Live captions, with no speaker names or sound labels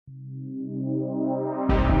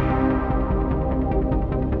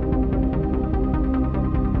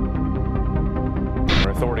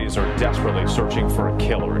desperately searching for a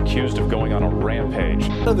killer accused of going on a rampage.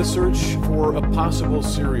 The search for a possible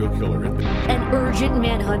serial killer. An urgent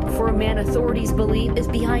manhunt for a man authorities believe is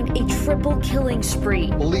behind a triple killing spree.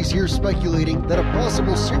 Police here speculating that a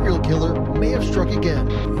possible serial killer may have struck again.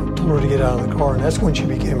 I told her to get out of the car, and that's when she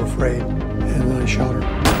became afraid, and then I shot her.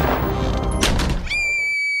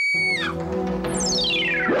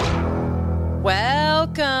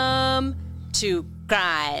 Welcome to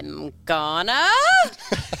Crime Corner.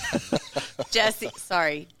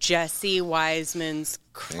 Jesse Wiseman's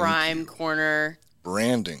Crime Corner.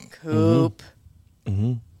 Branding. Coop.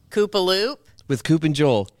 Coop-a-loop. With Coop and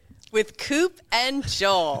Joel. With Coop and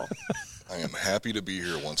Joel. I am happy to be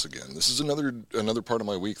here once again. This is another part of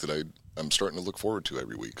my week that I'm starting to look forward to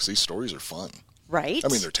every week because these stories are fun. Right? I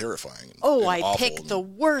mean, they're terrifying. I picked the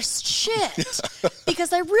worst shit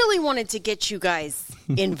because I really wanted to get you guys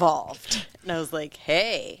involved. And I was like,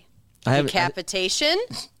 hey, decapitation?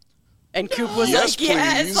 And Coop was yes, like,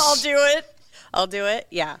 yes, please. I'll do it.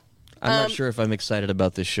 Yeah. I'm not sure if I'm excited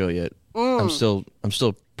about this show yet. I'm still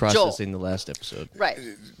processing the last episode. Right.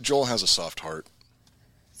 Joel has a soft heart.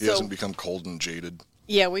 He hasn't become cold and jaded.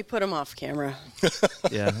 Yeah, we put him off camera.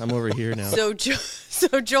 Yeah, I'm over here now. So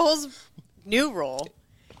Joel's new role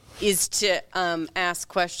is to ask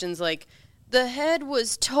questions like, the head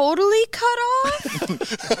was totally cut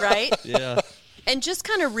off, right? Yeah. And just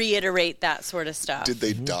kind of reiterate that sort of stuff. Did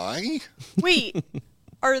they die? Wait,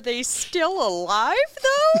 are they still alive,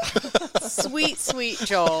 though? Sweet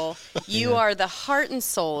Joel. You are the heart and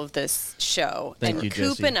soul of this show. Thank you,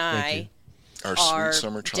 Coop Jesse. and I Our are sweet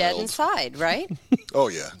summer child. dead inside, right? Oh,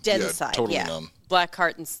 yeah. Dead inside, Totally yeah. numb. Black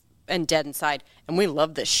heart and dead inside. And we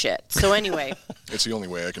love this shit. So anyway. It's the only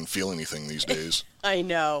way I can feel anything these days. I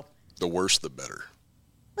know. The worse, the better.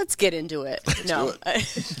 Let's get into it. Do it.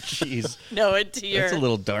 Jeez. No, into your... That's a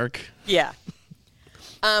little dark. Yeah.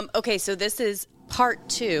 Okay, so this is part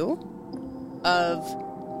 2 of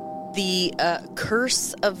the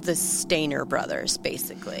curse of the Stayner brothers,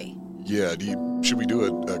 basically. Yeah, should we do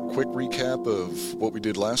a quick recap of what we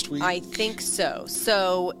did last week? I think so.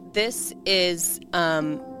 So this is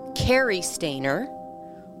Cary Stayner,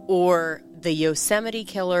 or the Yosemite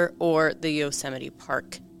Killer, or the Yosemite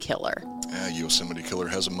Park Killer. Yosemite Killer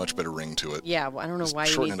has a much better ring to it. Yeah, well, I don't know why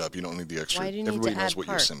you shorten it up. You don't need the extra. Why do you need Everybody to knows add what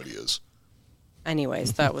park? Yosemite is.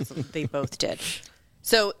 Anyways, they both did.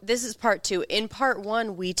 So this is part 2. In part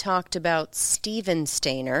 1, we talked about Stephen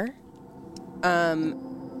Stayner.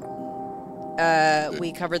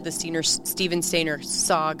 We covered the Stephen Stayner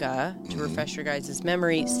saga. To refresh your guys'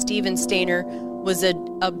 memory, Stephen Stayner was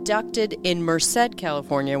abducted in Merced,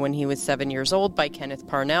 California when he was 7 years old by Kenneth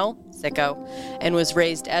Parnell, sicko, and was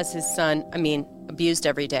raised as his son. I mean, abused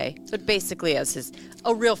every day, but basically as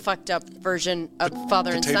a real fucked up version of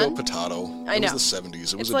father and son. Potato. I know. It was the 70s. It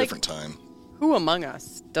was It's a like, different time. Who among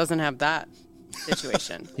us doesn't have that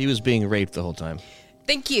situation? He was being raped the whole time.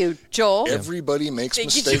 Thank you, Joel. Everybody makes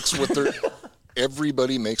mistakes with their...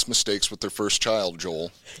 Everybody makes mistakes with their first child, Joel.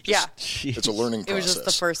 Yeah. It's a learning process. It was just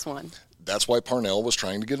the first one. That's why Parnell was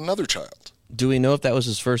trying to get another child. Do we know if that was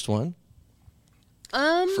his first one?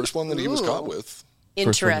 First one that he was caught with.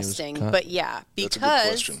 Interesting. But yeah, That's a good because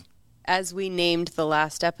question. as we named the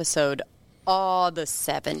last episode, the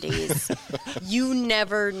 70s, you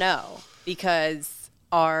never know, because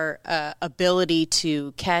our ability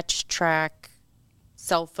to catch, track,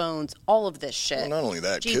 cell phones, all of this shit. Well, not only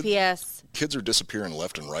that, GPS. Kids are disappearing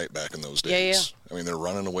left and right back in those days. Yeah. I mean, they're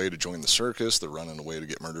running away to join the circus. They're running away to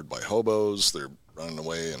get murdered by hobos. They're running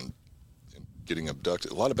away and getting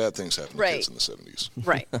abducted. A lot of bad things happened to kids in the 70s.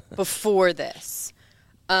 Right. Before this.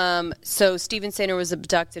 So Stephen Stayner was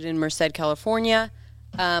abducted in Merced, California.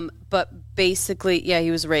 But basically,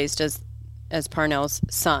 he was raised as Parnell's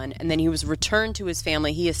son. And then he was returned to his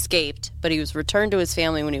family. He escaped, but he was returned to his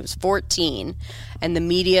family when he was 14. And the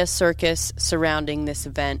media circus surrounding this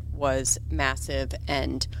event was massive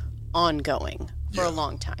and ongoing for a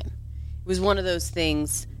long time. It was one of those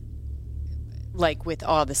things, like with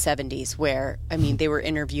all the 70s, where, I mean, they were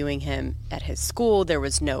interviewing him at his school. There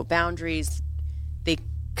was no boundaries. They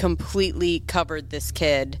completely covered this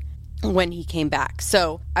kid when he came back.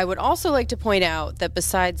 So I would also like to point out that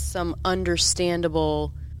besides some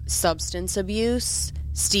understandable substance abuse,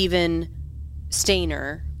 Stephen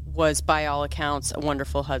Stayner was, by all accounts, a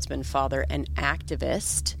wonderful husband, father, and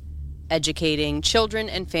activist, educating children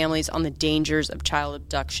and families on the dangers of child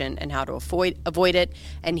abduction and how to avoid it.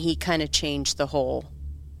 And he kind of changed the whole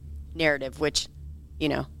narrative, which,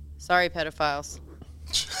 sorry, pedophiles.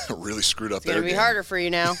 Really screwed up It's going to be harder for you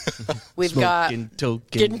now. We've Smoking got...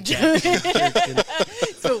 token.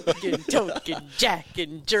 Soaking, toking,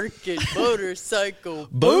 jacking, jerking, motorcycle.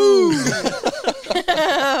 Boom!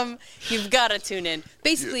 You've got to tune in.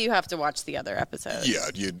 Basically, you have to watch the other episodes. Yeah.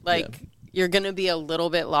 You're going to be a little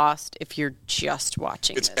bit lost if you're just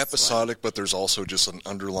watching It's episodic, but there's also just an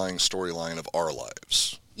underlying storyline of our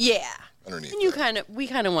lives. Yeah. Underneath And we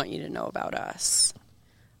kind of want you to know about us.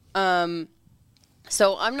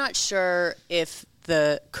 So I'm not sure if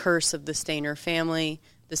the curse of the Stayner family,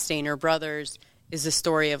 the Stayner brothers, is a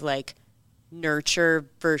story of like nurture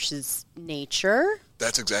versus nature.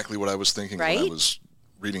 That's exactly what I was thinking right? when I was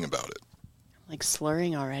reading about it. I'm like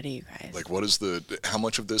slurring already, you guys. Like, how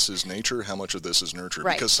much of this is nature? How much of this is nurture?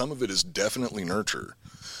 Right. Because some of it is definitely nurture.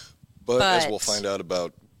 But as we'll find out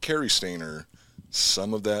about Cary Stayner,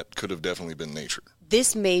 some of that could have definitely been nature.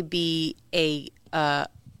 This may be a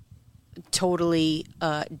totally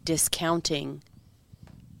discounting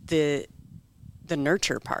the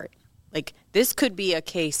nurture part. Like, this could be a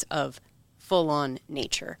case of full-on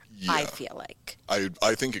nature, I feel like.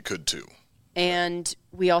 I think it could, too. And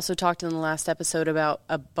we also talked in the last episode about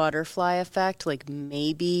a butterfly effect. Like,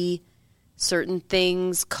 maybe certain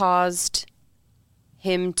things caused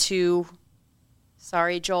him to,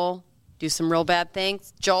 sorry, Joel, do some real bad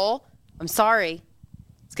things. Joel, I'm sorry.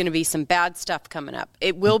 It's going to be some bad stuff coming up.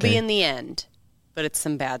 It will be in the end, but it's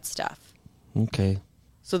some bad stuff. Okay.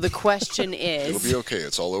 So the question is... It'll be okay.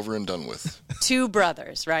 It's all over and done with. Two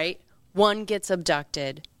brothers, right? One gets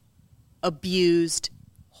abducted, abused,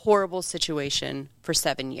 horrible situation for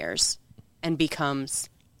 7 years, and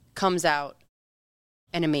comes out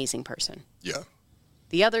an amazing person. Yeah.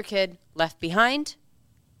 The other kid left behind,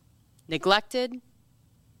 neglected,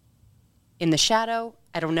 in the shadow,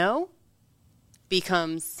 I don't know,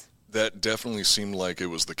 becomes... That definitely seemed like it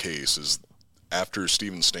was the case, is after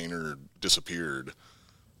Steven Stayner disappeared...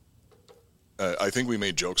 I think we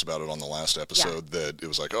made jokes about it on the last episode that it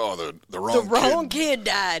was like, oh, the wrong kid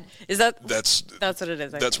died. Is that that's what it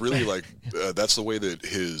is? That's really like that's the way that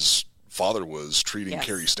his father was treating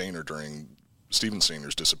Cary Stayner during Steven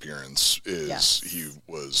Stayner's disappearance. He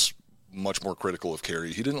was much more critical of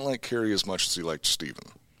Cary. He didn't like Cary as much as he liked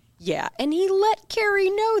Steven. Yeah, and he let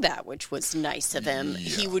Cary know that, which was nice of him.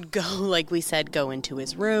 Yeah. He would go, like we said, go into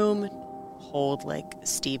his room, hold like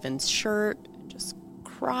Steven's shirt, and just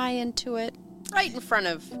cry into it. Right in front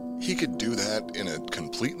of... He could do that in a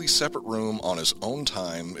completely separate room on his own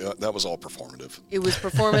time. That was all performative. It was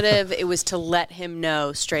performative. It was to let him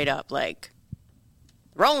know straight up, like,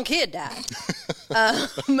 the wrong kid died.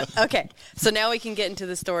 Okay, so now we can get into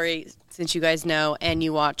the story. Since you guys know and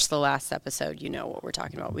you watched the last episode, you know what we're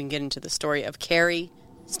talking about. We can get into the story of Cary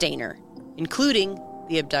Stayner, including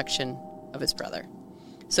the abduction of his brother.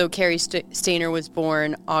 So Cary Stayner was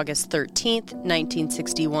born August 13th,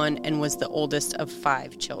 1961, and was the oldest of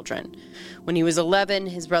 5 children. When he was 11,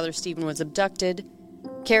 his brother Stephen was abducted.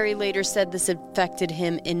 Cary later said this affected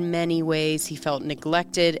him in many ways. He felt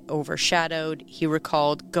neglected, overshadowed. He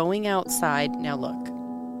recalled going outside. Now look,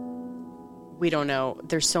 we don't know.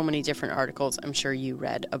 There's so many different articles. I'm sure you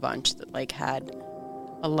read a bunch that like had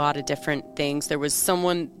a lot of different things. There was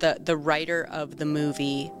someone, the writer of the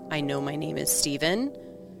movie, I Know My Name is Steven,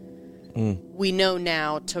 we know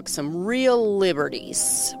now took some real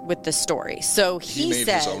liberties with the story. So he made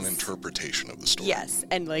says, his own interpretation of the story. Yes,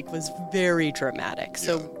 and like was very dramatic.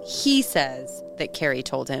 So he says that Cary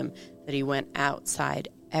told him that he went outside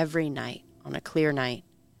every night on a clear night,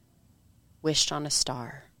 wished on a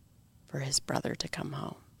star for his brother to come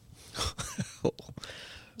home.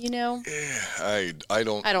 You know? I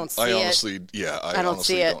don't see it. I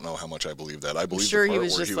honestly don't know how much I believe that. I believe sure the part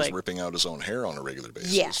he where he was like, ripping out his own hair on a regular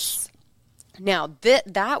basis. Yes. Now,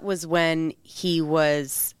 that was when he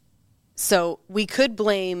was... So we could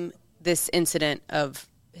blame this incident of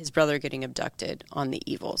his brother getting abducted on the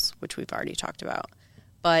evils, which we've already talked about.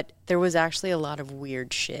 But there was actually a lot of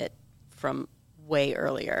weird shit from way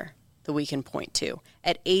earlier that we can point to.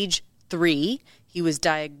 At age 3, he was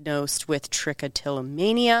diagnosed with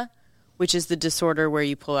trichotillomania, which is the disorder where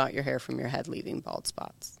you pull out your hair from your head, leaving bald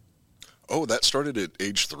spots. Oh, that started at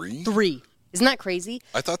age 3? 3. Isn't that crazy?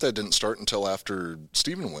 I thought that didn't start until after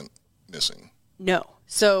Stephen went missing. No.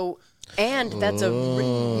 So, and that's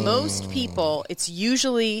most people, it's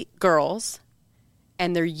usually girls,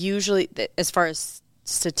 and they're usually, as far as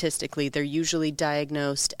statistically, they're usually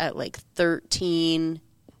diagnosed at like 13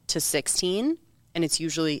 to 16, and it's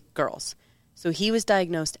usually girls. So he was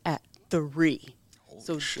diagnosed at 3.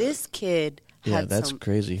 Holy shit. This kid had that's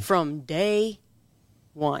crazy. From day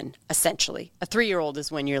 1, essentially. A 3-year-old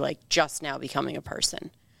is when you're like just now becoming a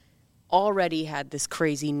person. Already had this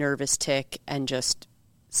crazy nervous tic and just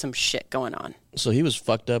some shit going on. So he was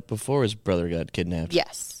fucked up before his brother got kidnapped.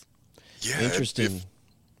 Yes. Yeah, Interesting.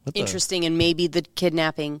 Interesting, and maybe the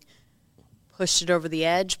kidnapping pushed it over the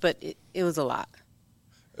edge, but it was a lot.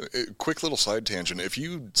 Quick little side tangent. If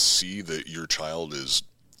you see that your child is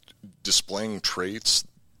displaying traits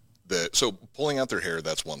so pulling out their hair,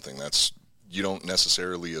 that's one thing. You don't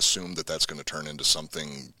necessarily assume that that's going to turn into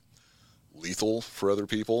something lethal for other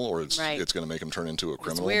people, or it's going to make them turn into a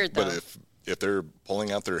criminal. It's weird, though. But if they're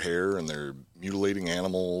pulling out their hair and they're mutilating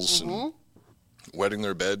animals and wetting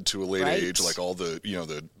their bed to a late age, like all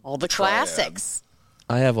the classics.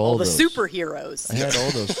 I have all the those. superheroes. I had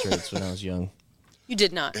all those traits when I was young. You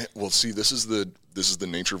did not. Well, see, this is the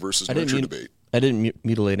nature versus nurture debate. I didn't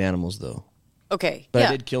mutilate animals though. Okay, but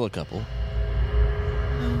I did kill a couple.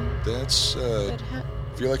 That's I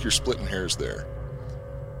feel like you're splitting hairs there.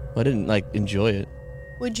 I didn't enjoy it.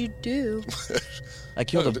 What'd you do? I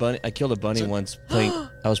killed a bunny. I killed a bunny once. I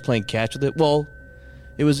was playing catch with it. Well,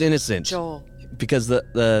 it was innocent. Joel, because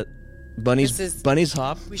the bunnies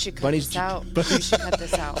hop. We should cut this out. We should cut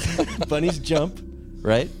this out. Bunnies jump,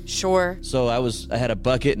 right? Sure. So I had a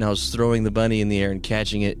bucket and I was throwing the bunny in the air and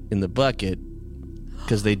catching it in the bucket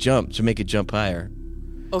because they jumped to make it jump higher.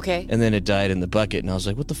 Okay. And then it died in the bucket, and I was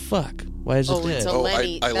like, "What the fuck? Why is it dead?" It's a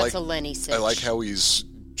Lenny. That's a Lenny cinch. I like how he's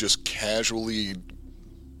just casually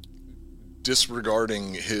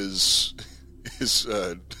disregarding his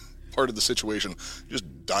part of the situation.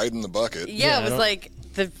 Just died in the bucket. Yeah, it was like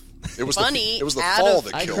it was bunny. It was the fall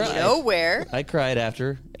that killed it. Nowhere. I cried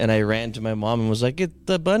after, and I ran to my mom and was like,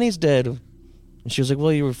 "The bunny's dead." And she was like,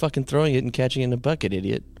 "Well, you were fucking throwing it and catching it in a bucket,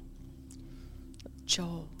 idiot."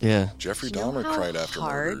 Joel. Yeah. Jeffrey Dahmer cried after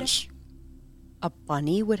murders. A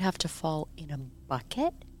bunny would have to fall in a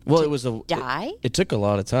bucket? Well, it was die? It took a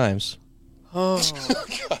lot of times. Oh.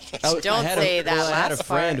 Don't say that last I had a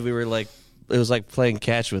friend. part. We were like, it was like playing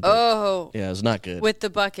catch with it. Oh. Yeah, it was not good. With the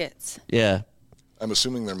buckets. Yeah. I'm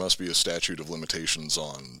assuming there must be a statute of limitations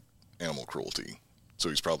on animal cruelty, so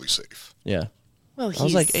he's probably safe. Yeah. Well, I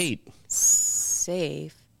was like 8.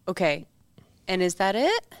 Safe. Okay. And is that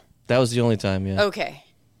it? That was the only time, yeah. Okay.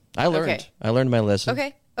 I learned. Okay. I learned my lesson.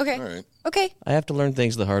 Okay. Okay. All right. Okay. I have to learn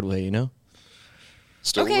things the hard way, you know?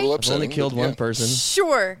 Still Okay. a little I've upsetting. only killed one person.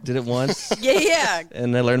 Sure. Did it once. Yeah.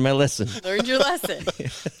 And I learned my lesson. Learned your lesson.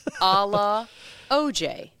 A la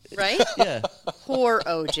OJ, right? Yeah. Poor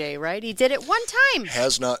OJ, right? He did it one time.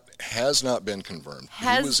 Has not been confirmed.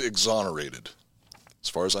 He was exonerated. As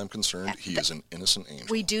far as I'm concerned, he is an innocent angel.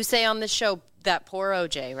 We do say on the show that poor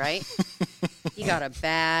OJ, right? He got a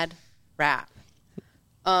bad rap.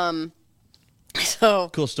 So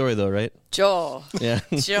Cool story, though, right? Joel. Yeah.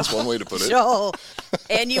 That's one way to put it. Joel.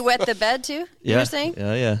 And you wet the bed too? Yeah. You were saying?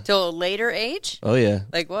 Yeah. Till a later age? Oh, yeah.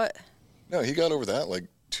 Like what? No, he got over that like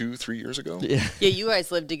 2-3 years ago. Yeah. Yeah, you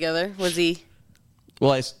guys lived together. Was he?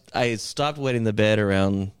 Well, I stopped wetting the bed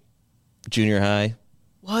around junior high.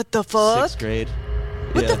 What the fuck? 6th grade.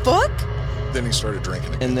 What the fuck? Then he started drinking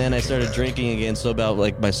again. And then I started drinking again. So about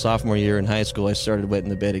my sophomore year in high school, I started wetting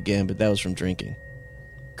the bed again, but that was from drinking.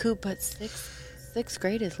 Coop, but sixth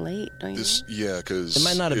grade is late, don't you? Yeah, because it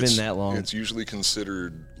might not have been that long. It's usually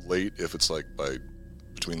considered late if it's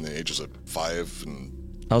between the ages of 5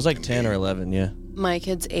 and. I was 10 or 11, yeah. My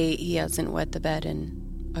kid's 8. He hasn't wet the bed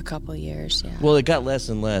in a couple years. Yeah. Well, it got less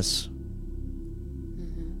and less.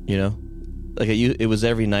 You know, it was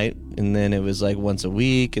every night, and then it was once a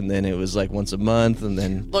week, and then it was once a month, and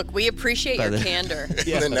then. Look, we appreciate your candor.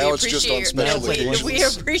 Yeah. And then now it's just on special occasions. We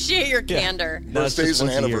appreciate your candor. Birthdays and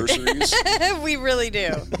anniversaries. We really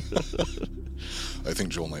do. I think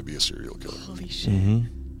Joel might be a serial killer. Holy shit.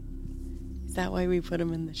 Mm-hmm. Is that why we put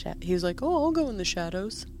him in the shadows? He was like, "Oh, I'll go in the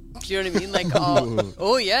shadows." Do you know what I mean?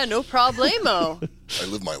 Oh yeah, no problemo. I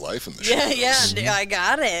live my life in the shadows. Yeah, I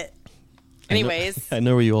got it. Anyways. I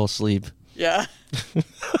know where you all sleep. Yeah.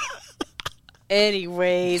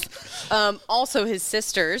 Anyways. Also, his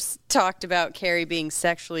sisters talked about Cary being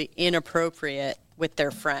sexually inappropriate with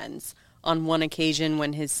their friends on one occasion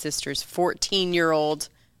when his sister's 14-year-old,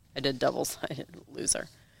 I did doubles, I didn't loser.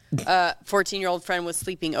 14-year-old friend was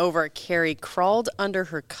sleeping over. Cary crawled under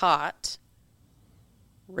her cot.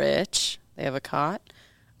 Rich. They have a cot.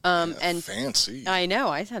 And fancy. I know.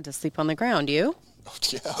 I had to sleep on the ground. You? Oh,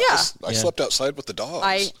 yeah. I slept outside with the dogs.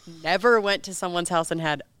 I never went to someone's house and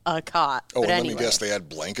had a cot. Oh, but and anyway. let me guess, they had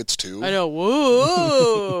blankets too? I know.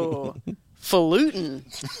 Whoa. Falutin.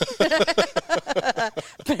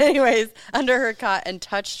 But anyways, under her cot and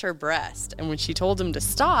touched her breast. And when she told him to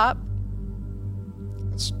stop,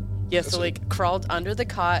 crawled under the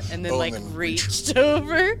cot and then reached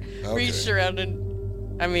over, reached around,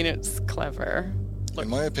 and I mean, it's clever. In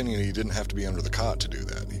my opinion, he didn't have to be under the cot to do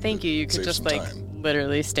that. Thank you. You could just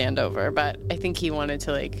literally stand over. But I think he wanted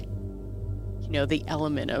to the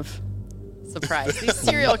element of surprise. These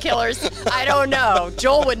serial killers, I don't know.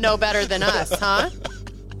 Joel would know better than us, huh?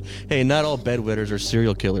 Hey, not all bedwetters are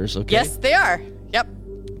serial killers, okay? Yes, they are. Yep.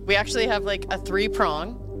 We actually have a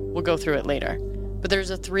 3-prong. We'll go through it later. But there's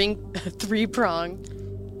a 3-prong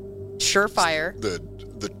surefire. The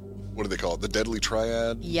what do they call it? The deadly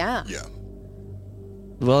triad? Yeah. Yeah.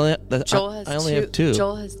 Well, I only have 2.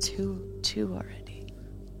 Joel has two already.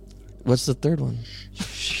 What's the third one?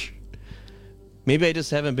 Maybe I just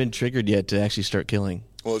haven't been triggered yet to actually start killing.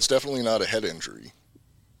 Well, it's definitely not a head injury.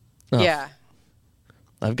 Oh. Yeah.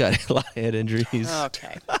 I've got a lot of head injuries.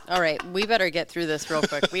 Okay. All right. We better get through this real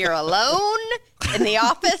quick. We are alone in the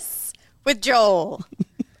office with Joel.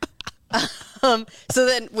 So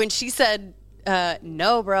then when she said,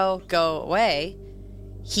 no, bro, go away,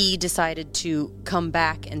 he decided to come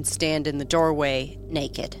back and stand in the doorway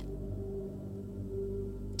naked.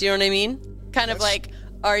 Do you know what I mean?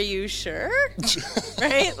 Are you sure?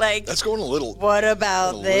 Right? That's going a little. What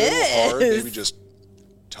about this? Little hard. Maybe just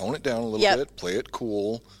tone it down a little bit. Play it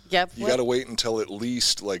cool. Yep. You got to wait until at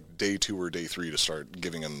least day 2 or day 3 to start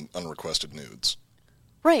giving him unrequested nudes.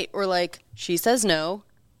 Right. Or she says no.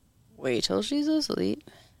 Wait till she's asleep.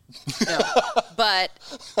 No. But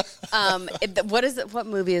what is it? What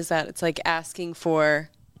movie is that? It's asking for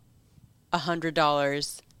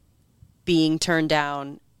 $100, being turned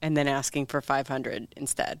down, and then asking for $500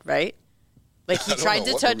 instead, right? He tried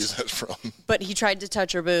to touch. Movie is that from? But he tried to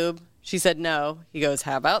touch her boob. She said no. He goes,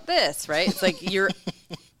 "How about this?" Right? It's you're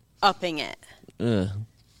upping it.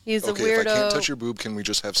 He's a weirdo. If I can't touch your boob, can we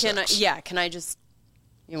just have sex? Can I just?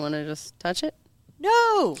 You want to just touch it?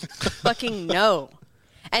 No, fucking no.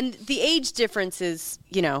 And the age difference is,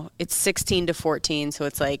 it's 16 to 14, so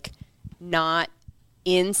it's not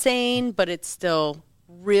insane, but it's still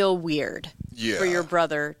real weird for your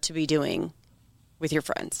brother to be doing with your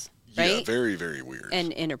friends, right? Yeah, very, very weird.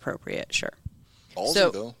 And inappropriate, sure.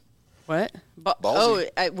 Ballsy, though. What?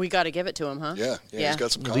 Ballsy. We got to give it to him, huh? Yeah, he's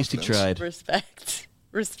got some confidence. At least he tried.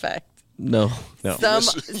 Respect. No. You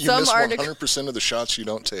miss 100% of the shots you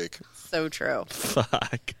don't take. So true.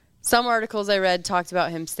 Fuck. Some articles I read talked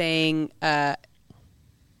about him saying that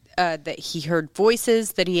he heard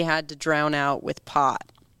voices that he had to drown out with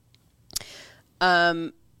pot,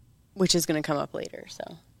 which is going to come up later.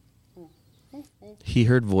 So he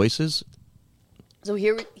heard voices. So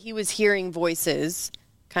he was hearing voices,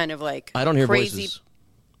 kind of I don't hear crazy. Voices.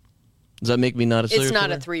 Does that make me not a serial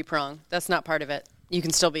killer? It's not a 3-prong. That's not part of it. You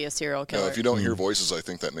can still be a serial killer. No, if you don't hear voices, I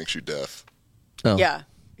think that makes you deaf. Oh. Yeah.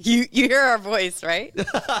 You hear our voice, right?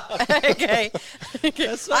 Okay.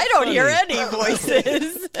 So I don't funny. hear any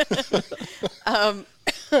voices.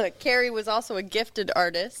 Cary was also a gifted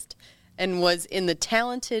artist and was in the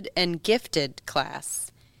talented and gifted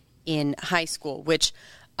class in high school, which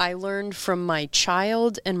I learned from my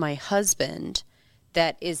child and my husband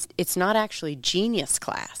that it's not actually genius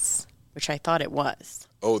class, which I thought it was.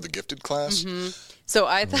 Oh, the gifted class? Mm-hmm. So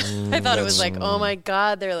I thought it was oh my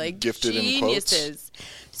God, they're gifted geniuses.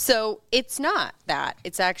 So it's not that.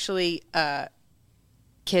 It's actually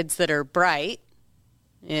kids that are bright-ish,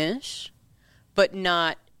 but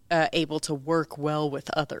not able to work well with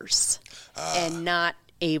others and not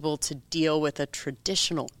able to deal with a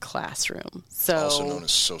traditional classroom. So also known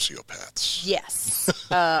as sociopaths. Yes.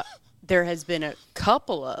 There has been a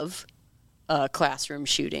couple of classroom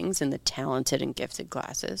shootings in the talented and gifted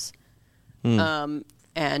classes. And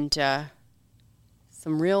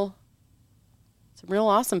some real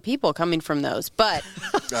awesome people coming from those. But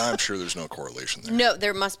I'm sure there's no correlation there. No,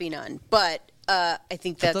 there must be none. But I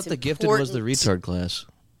think that's I thought the gifted was the retard class.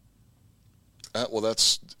 Well,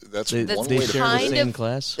 that's they one they way to share put the it. same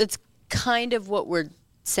class. It's kind of what we're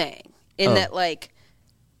saying in that,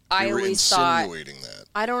 I You're always thought. insinuating that.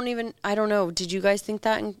 I don't know. Did you guys think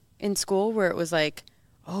that in school where it was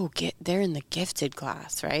they're in the gifted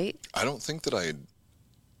class, right? I don't think that I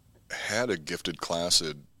had a gifted class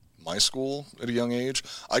at my school at a young age.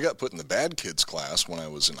 I got put in the bad kids class when I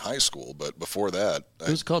was in high school, but before that, It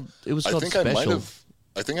was called I think special.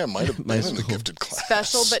 I think I might have been in the gifted class.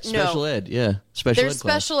 Special, but no. Special ed, yeah. Special There's ed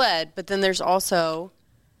class. special ed, but then there's also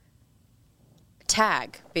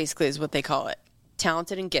TAG, basically is what they call it.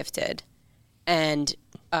 Talented and gifted. And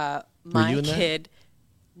my you in that? kid,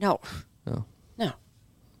 no. Oh. No.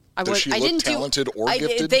 Does she look talented or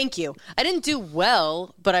gifted? Thank you. I didn't do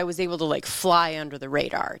well, but I was able to fly under the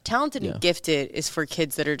radar. Talented and gifted is for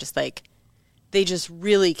kids that are just they just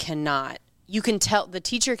really cannot. You can tell, the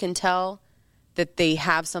teacher can tell that they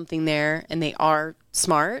have something there and they are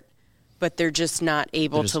smart, but they're just not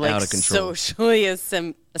able just to out of control. socially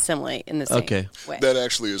assimilate in the same way. That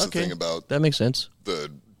actually is the thing about that makes sense. The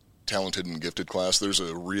talented and gifted class. There's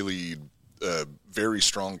a really very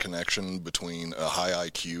strong connection between a high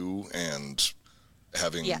IQ and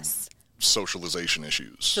having socialization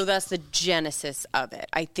issues. So that's the genesis of it.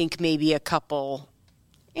 I think maybe a couple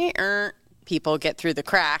people get through the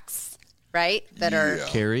cracks, right? That are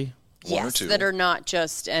Cary. One or two. that are not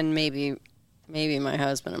just, and maybe my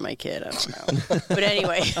husband and my kid, I don't know. But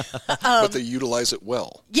anyway. But they utilize it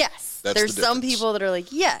well. Yes. There's some people that are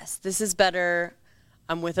like, yes, this is better.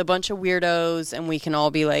 I'm with a bunch of weirdos, and we can all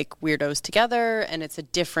be like weirdos together, and it's a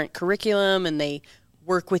different curriculum, and they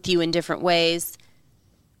work with you in different ways.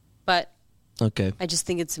 But I just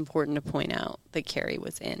think it's important to point out that Cary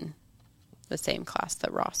was in the same class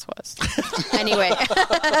that Ross was. Anyway.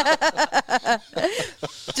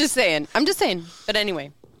 Just saying. I'm just saying. But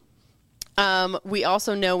anyway. We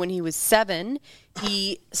also know when he was 7,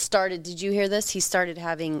 he started, did you hear this? He started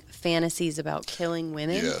having fantasies about killing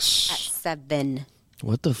women at 7.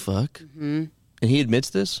 What the fuck? Mm-hmm. And he admits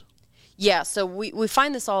this? Yeah, so we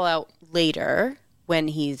find this all out later when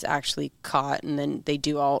he's actually caught, and then they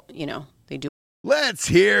do all, they do. Let's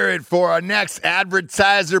hear it for our next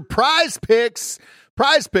advertiser, Prize Picks.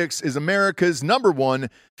 Prize Picks is America's #1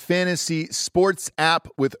 fantasy sports app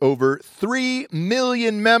with over 3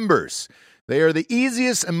 million members. They are the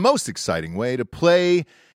easiest and most exciting way to play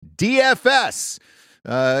DFS.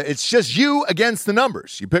 It's just you against the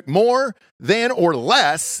numbers. You pick more than or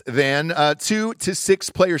less than 2 to 6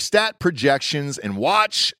 player stat projections and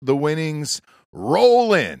watch the winnings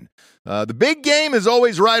roll in. The big game is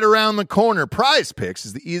always right around the corner. Prize Picks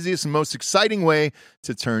is the easiest and most exciting way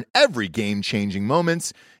to turn every game-changing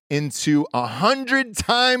moments into 100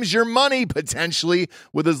 times your money, potentially,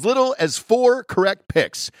 with as little as 4 correct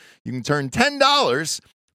picks. You can turn $10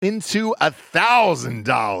 into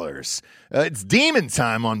 $1,000. It's demon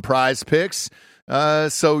time on Prize Picks.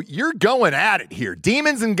 So you're going at it here.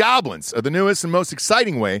 Demons and Goblins are the newest and most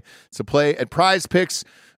exciting way to play at Prize Picks.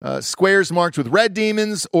 Squares marked with red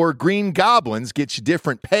demons or green goblins get you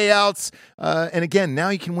different payouts. And again, now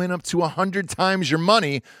you can win up to 100 times your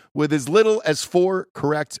money with as little as 4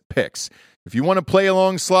 correct picks. If you want to play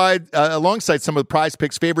alongside some of the Prize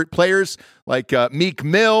Picks' favorite players like Meek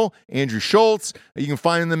Mill, Andrew Schultz, you can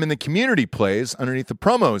find them in the community plays underneath the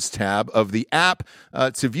promos tab of the app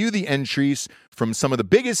to view the entries from some of the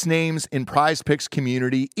biggest names in Prize Picks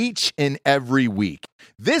community each and every week.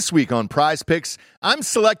 This week on Prize Picks, I'm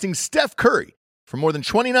selecting Steph Curry for more than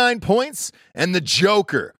 29 points and the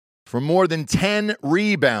Joker for more than 10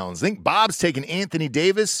 rebounds. I think Bob's taking Anthony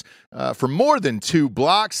Davis for more than 2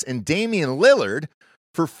 blocks and Damian Lillard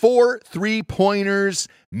for 4 3-pointers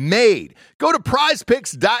made. Go to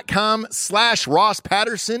prizepicks.com/Ross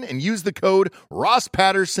Patterson and use the code Ross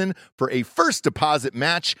Patterson for a first deposit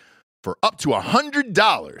match for up to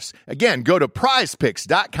 $100. Again, go to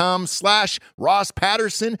prizepicks.com/Ross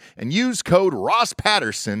Patterson and use code Ross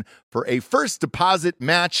Patterson for a first deposit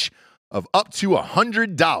match of up to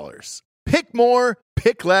 $100. Pick more,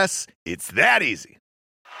 pick less. It's that easy.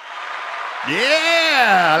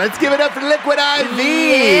 Yeah, let's give it up for Liquid IV.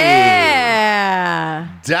 Yeah.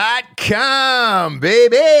 .com,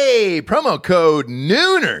 baby. Promo code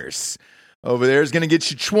Nooners over there is going to get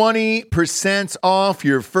you 20% off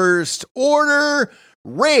your first order.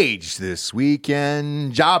 Rage this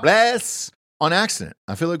weekend. Jobless on accident.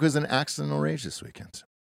 I feel like it was an accidental rage this weekend.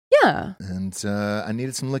 Yeah. And I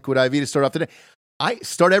needed some Liquid IV to start off the day. I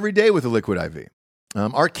start every day with a Liquid IV.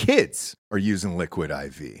 Our kids are using Liquid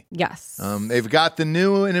IV. Yes. They've got the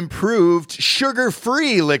new and improved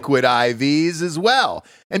sugar-free Liquid IVs as well.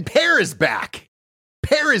 And Pear is back.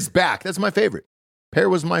 Pear is back. That's my favorite. Pear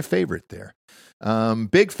was my favorite there.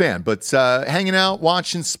 Big fan. But hanging out,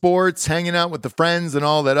 watching sports, hanging out with the friends and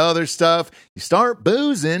all that other stuff. You start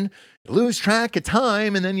boozing, you lose track of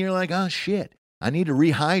time, and then you're like, oh, shit. I need to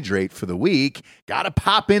rehydrate for the week. Got to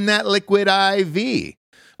pop in that Liquid IV.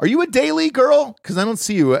 Are you a daily girl? Because I don't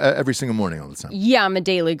see you every single morning all the time. Yeah, I'm a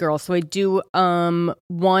daily girl. So I do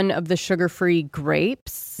one of the sugar-free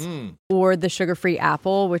grapes or the sugar-free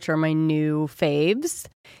apple, which are my new faves,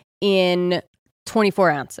 in 24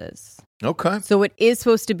 ounces. Okay. So it is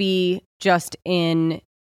supposed to be just in,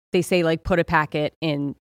 they say, like, put a packet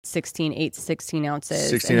in 8 to 16 ounces.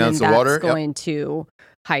 16 ounces of water. That's going to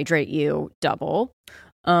hydrate you double.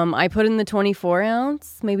 I put in the 24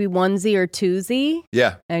 ounce, maybe onesie or twosie.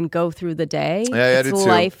 Yeah. And go through the day. Yeah, it's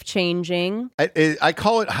life changing. I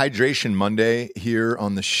call it Hydration Monday here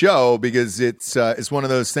on the show because it's one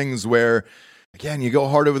of those things where Again, you go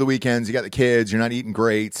hard over the weekends. You got the kids. You're not eating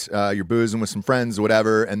great. You're boozing with some friends or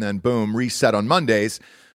whatever. And then, boom, reset on Mondays.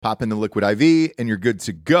 Pop in the Liquid IV, and you're good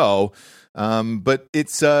to go. But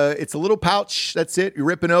it's a little pouch. That's it. You're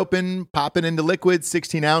ripping open, popping into liquid,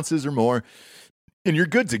 16 ounces or more. And you're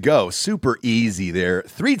good to go. Super easy there.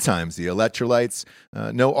 3 times the electrolytes.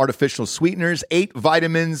 No artificial sweeteners. 8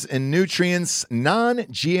 vitamins and nutrients.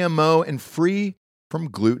 Non-GMO and free from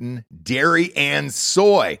gluten, dairy, and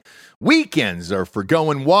soy. Weekends are for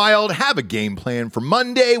going wild. Have a game plan for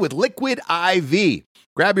Monday with Liquid IV.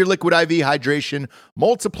 Grab your Liquid IV Hydration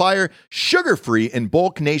Multiplier, sugar-free in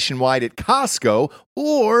bulk nationwide at Costco,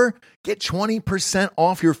 or get 20%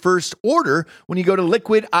 off your first order when you go to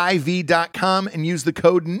liquidiv.com and use the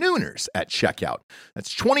code Nooners at checkout.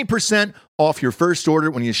 That's 20% off your first order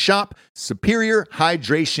when you shop Superior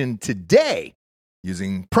Hydration today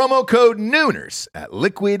using promo code Nooners at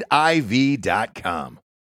liquidiv.com.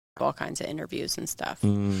 All kinds of interviews and stuff.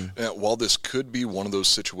 Now, while this could be one of those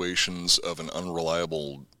situations of an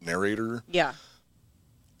unreliable narrator, Yeah.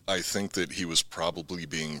 I think that he was probably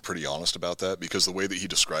being pretty honest about that, because the way that he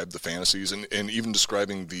described the fantasies and even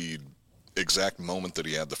describing the exact moment that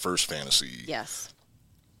he had the first fantasy Yes.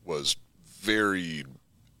 was very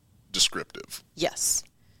descriptive. Yes.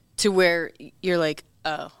 To where you're like,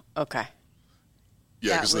 oh, okay.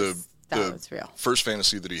 Yeah, That because was the real. first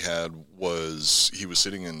fantasy that he had was he was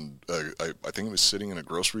sitting in, I think he was sitting in a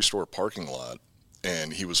grocery store parking lot,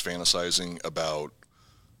 and he was fantasizing about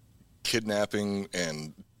kidnapping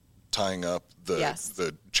and tying up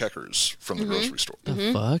the checkers from the grocery store.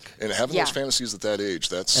 The fuck? And having Yeah. those fantasies at that age,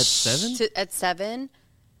 that's... At 7? At 7,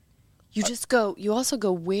 you just go, you also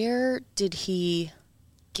go, where did he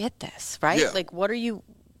get this, right? Yeah. Like, what are you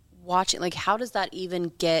watching? Like, how does that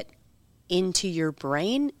even get into your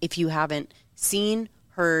brain if you haven't seen,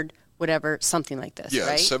 heard, whatever, something like this, Yeah,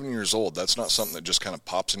 right? at 7 years old, that's not something that just kind of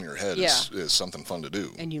pops in your head. Yeah. Is something fun to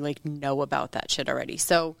do. And you, like, know about that shit already.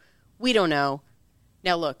 So, we don't know.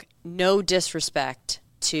 Now, look, no disrespect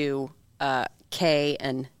to Kay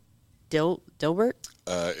and Dilbert?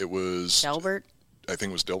 It was... Delbert? I think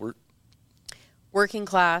it was Dilbert. Working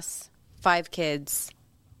class, 5 kids,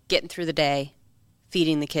 getting through the day,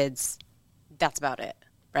 feeding the kids. That's about it,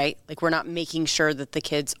 right? Like, we're not making sure that the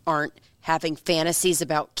kids aren't having fantasies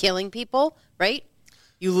about killing people, right?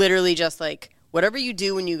 You literally just, like, whatever you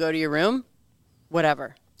do when you go to your room,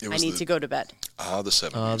 whatever. I need to go to bed. The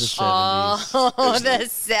 70s. Oh, the 70s. Oh, the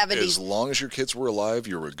 70s. As long as your kids were alive,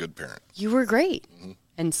 you were a good parent. You were great. Mm-hmm.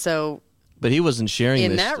 And so... But he wasn't sharing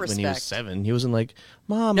in this that when he was respect. 7. He wasn't like,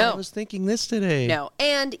 Mom, No. I was thinking this today. No.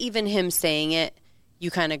 And even him saying it, you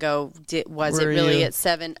kind of go, was Where it are really you? at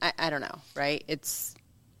 7? I don't know, right? It's...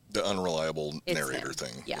 The unreliable It's narrator him.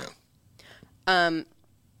 thing. Yeah.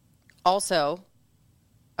 Also,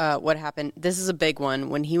 what happened, this is a big one.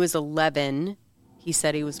 When he was 11, he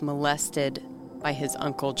said he was molested by his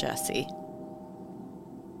Uncle Jesse.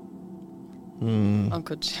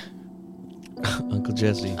 Uncle Jesse.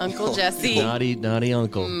 Uncle Jesse. Naughty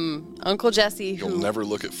uncle. Uncle Jesse, You'll who... never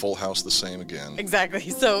look at Full House the same again. Exactly.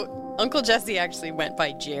 So, Uncle Jesse actually went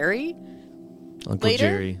by Jerry Uncle later.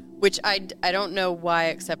 Jerry. Which I don't know why,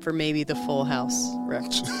 except for maybe the Full House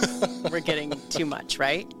reference. We're getting too much,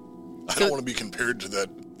 right? I don't want to be compared to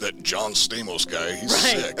that John Stamos guy. He's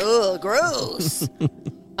sick. Ugh, gross.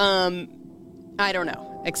 I don't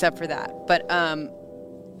know, except for that. But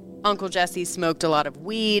Uncle Jesse smoked a lot of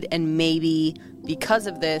weed, and maybe because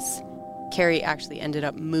of this, Cary actually ended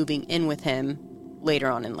up moving in with him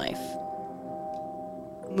later on in life.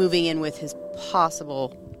 Moving in with his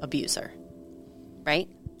possible abuser, right?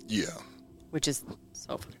 Yeah. Which is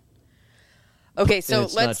so fun. Okay, so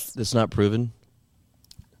It's not proven.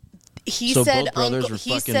 He So said both brothers uncle. were He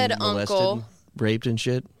fucking said molested, uncle. raped and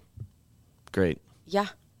shit. Great. Yeah.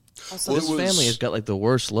 Also, This family has got like the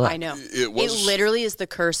worst luck. I know. It was- literally is the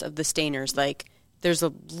curse of the Stayners. Like, there's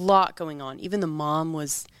a lot going on. Even the mom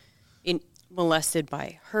was molested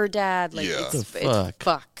by her dad. Like, Yeah. it's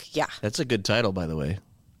Fuck. Yeah. That's a good title, by the way.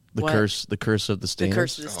 The What? curse of the Stainers. The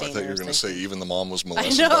curse of the Oh, I Stayners. thought you were going to say even the mom was I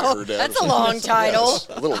molested by know. her dad. That's a long title. Yes,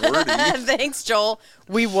 a little wordy. Thanks, Joel.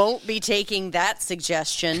 We won't be taking that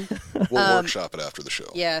suggestion. We'll workshop it after the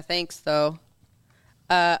show. Yeah, thanks, though.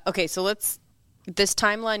 Okay, so this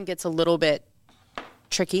timeline gets a little bit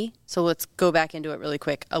tricky, so let's go back into it really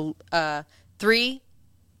quick. 3,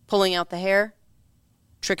 pulling out the hair,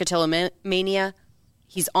 trichotillomania.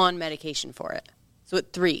 He's on medication for it. So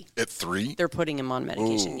at 3. At 3? They're putting him on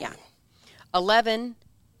medication, Ooh. yeah. 11,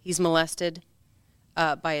 he's molested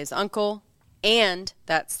by his uncle. And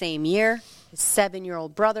that same year, his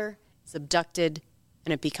 7-year-old brother is abducted,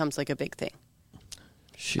 and it becomes like a big thing.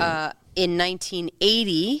 Shit. In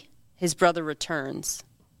 1980, his brother returns.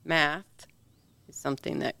 Math is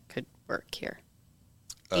something that could work here.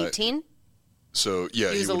 18? So,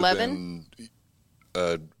 yeah. He was 11?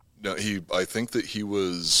 No, I think that he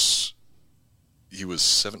was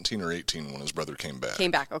 17 or 18 when his brother came back.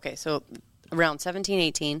 Came back. Okay, so around 17,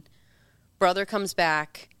 18. Brother comes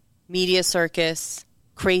back. Media circus.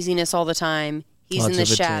 Craziness all the time. He's Lots in the of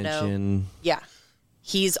shadow. attention. Yeah.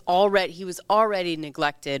 He was already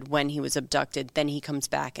neglected when he was abducted. Then he comes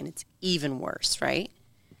back and it's even worse, right?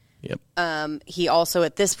 Yep. He also,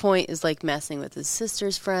 at this point, is like messing with his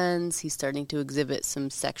sister's friends. He's starting to exhibit some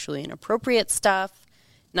sexually inappropriate stuff.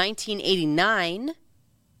 1989,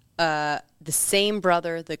 the same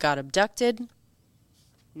brother that got abducted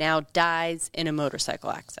now dies in a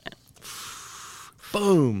motorcycle accident.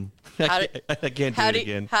 Boom. How I can't do it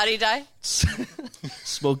again. How'd he die?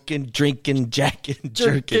 Smoking, drinking, jacking,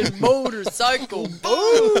 jerking. Motorcycle.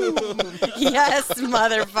 Boom. Yes,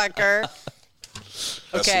 motherfucker.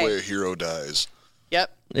 That's Okay. the way a hero dies.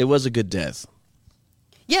 Yep. It was a good death.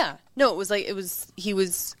 Yeah. No, he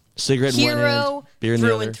was Cigarette in one hand, hero beer in the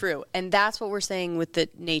through other. and through. And that's what we're saying with the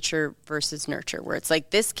nature versus nurture, where it's like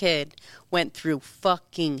this kid went through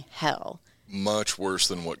fucking hell. Much worse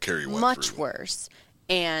than what Cary went through. Much worse.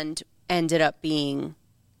 And ended up being,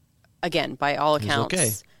 again, by all accounts,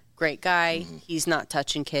 okay. Great guy. Mm-hmm. He's not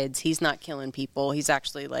touching kids. He's not killing people. He's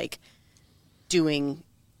actually like doing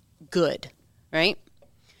good, right?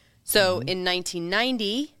 So in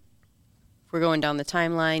 1990, we're going down the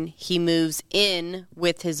timeline, he moves in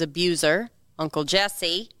with his abuser, Uncle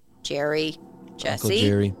Jesse, Jerry, Jesse. Uncle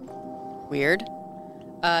Jerry. Weird.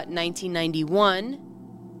 1991,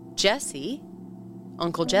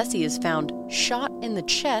 Uncle Jesse is found shot in the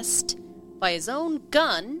chest by his own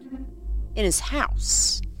gun in his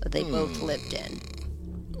house that they both lived in.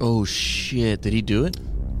 Oh, shit. Did he do it?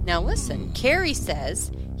 Now listen, Cary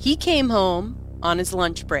says he came home on his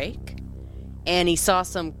lunch break and he saw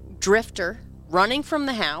some drifter running from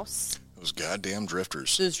the house. Those goddamn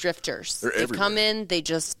drifters. Those drifters. They're They everywhere. come in, they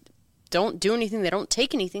just don't do anything, they don't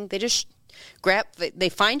take anything, they just they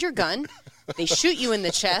find your gun, they shoot you in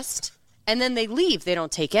the chest, and then they leave. They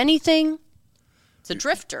don't take anything. It's a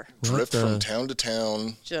drifter. Drift from town to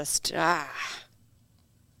town. Just,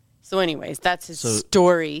 So anyways, that's his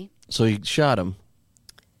story. So he shot him.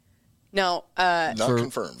 No, Not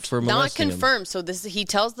confirmed. For not molesting him. confirmed. So he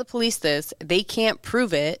tells the police this. They can't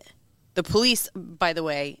prove it. The police, by the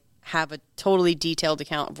way, have a totally detailed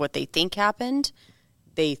account of what they think happened.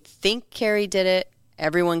 They think Cary did it.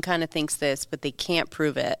 Everyone kind of thinks this, but they can't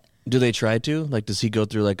prove it. Do they try to? Like, does he go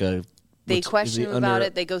through like a... They question him about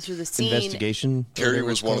it. They go through the scene. Investigation? Cary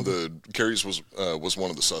was one of the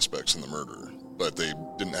suspects in the murder, but they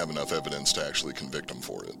didn't have enough evidence to actually convict him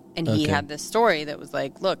for it. And he had this story that was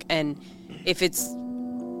like, look, and if it's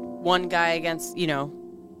one guy against,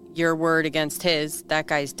 your word against his, that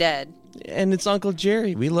guy's dead. And it's Uncle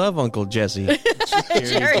Jerry. We love Uncle Jesse.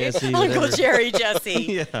 Jesse, Uncle Jerry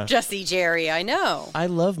Jesse. Yeah. Jesse Jerry, I know. I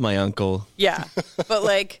love my uncle. Yeah. But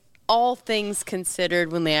like all things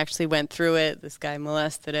considered, when they actually went through it, this guy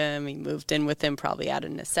molested him. He moved in with him probably out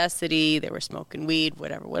of necessity. They were smoking weed,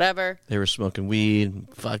 whatever. They were smoking weed,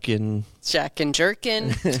 fucking... Jack and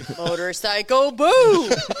jerkin, motorcycle,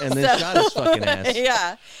 boo! And then shot his fucking ass.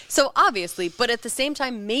 Yeah. So obviously, but at the same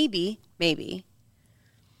time, maybe,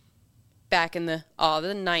 back in the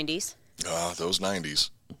 90s. Those 90s.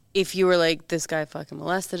 If you were like, this guy fucking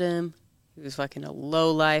molested him, he was fucking a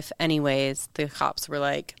low life anyways, the cops were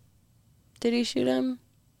like, did he shoot him?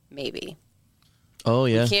 Maybe. Oh,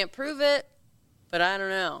 yeah. We can't prove it, but I don't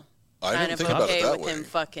know. I kind didn't of think about it okay that with way. him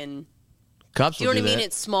fucking... Cops You know will what I do mean? that.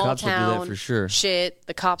 It's small Cops town. will do that for sure. Shit.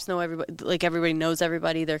 The cops know everybody. Like, everybody knows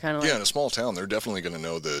everybody. They're kind of like... Yeah, in a small town, they're definitely going to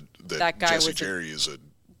know that guy Jesse was Jerry is a...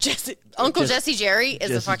 Uncle Jesse Jerry is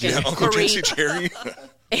a fucking Yeah, Uncle creep. Jesse Jerry.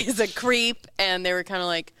 Is a creep, and they were kind of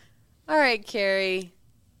like, all right, Cary,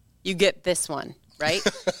 you get this one, right?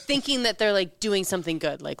 Thinking that they're like doing something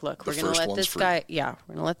good. Like, look, we're going to let this guy, we're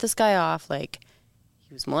going to let this guy off. Like,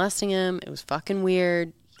 he was molesting him. It was fucking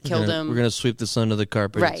weird. He killed him. We're going to sweep this under the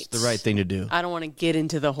carpet. Right. It's the right thing to do. I don't want to get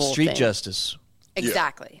into the whole Street thing. justice.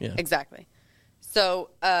 Exactly. Yeah. Exactly. So,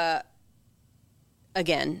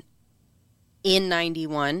 again, in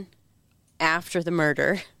 91, after the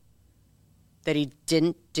murder that he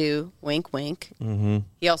didn't do, wink, wink,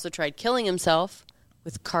 he also tried killing himself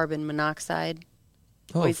with carbon monoxide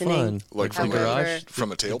poisoning. Oh, fun. Like from, However-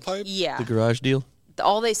 from a tailpipe? Yeah. The garage deal?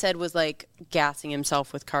 All they said was like gassing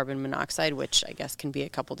himself with carbon monoxide, which I guess can be a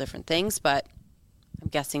couple different things, but I'm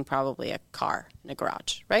guessing probably a car in a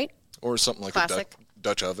garage, right? Or something like Classic. a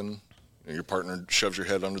Dutch oven. Your partner shoves your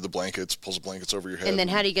head under the blankets, pulls the blankets over your head. And then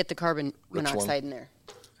how do you get the carbon monoxide in there?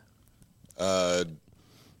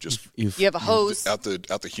 Just you have a hose out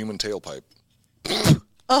the human tailpipe.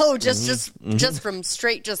 Oh, just from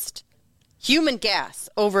straight human gas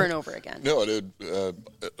over and over again. No,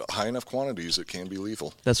 high enough quantities it can be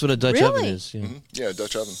lethal. That's what a Dutch oven is. Yeah. Mm-hmm. Yeah, a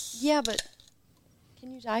Dutch oven. Yeah, but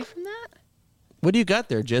can you die from that? What do you got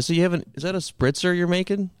there, Jesse? Is that a spritzer you're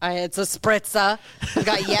making? It's a spritzer. I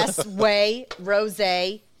got Yes Way,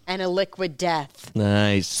 Rosé, and a Liquid Death.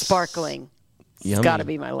 Nice. Sparkling. Yummy. It's got to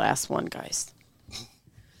be my last one, guys.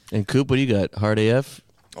 And Coop, what do you got? Hard AF?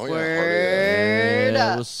 Oh, yeah. Word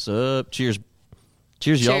up. What's up? Cheers.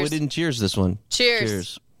 Cheers, y'all. We didn't cheers this one.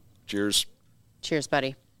 Cheers. Cheers. Cheers,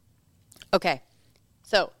 buddy. Okay.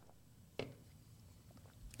 So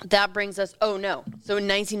that brings us, So in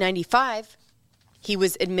 1995, he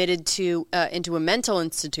was admitted into a mental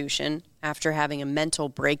institution after having a mental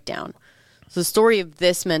breakdown. So the story of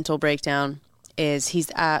this mental breakdown is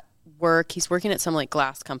he's at work. He's working at some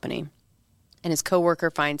glass company, and his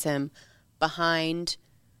coworker finds him behind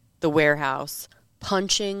the warehouse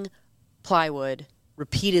punching plywood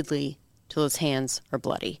repeatedly till his hands are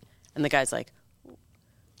bloody. And the guy's like,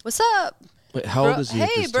 "What's up? Wait, how old is he?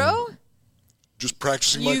 Hey, bro. Just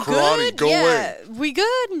practicing my You karate. good? Go away." We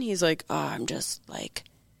good? And he's like, I'm just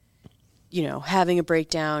having a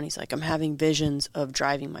breakdown. He's like, I'm having visions of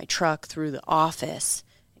driving my truck through the office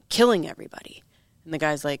and killing everybody. And the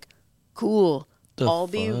guy's like, cool. I'll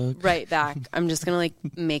be right back. I'm just going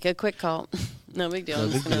to make a quick call. No big deal.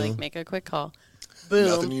 I'm just going to make a quick call. Boom.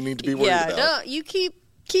 Nothing you need to be worried about. No, you keep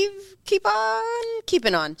on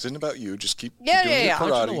keeping on. It's not about you. Just keep doing yeah. your karate.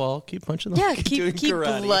 Punching the wall. Keep punching the wall.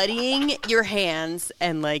 Keep bloodying your hands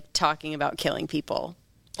and talking about killing people.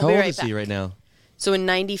 How old is he right now? So in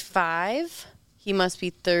 95, he must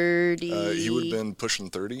be 30. He would have been pushing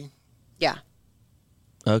 30. Yeah.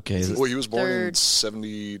 Okay. Well, he was born in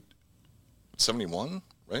 71,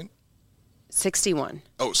 right? 61.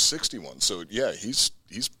 Oh, 61. So yeah, he's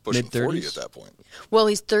pushing Mid-30s? 40 at that point. Well,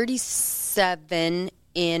 he's 37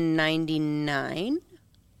 in 99.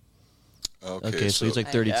 Okay, so he's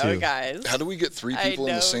 32. I know, guys. How do we get three people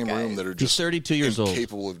in the same room that are just He's 32 years old.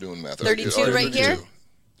 incapable of doing math? 32 right here?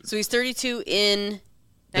 So he's 32 in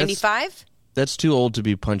 95? That's too old to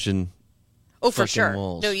be punching. Oh, for fucking sure.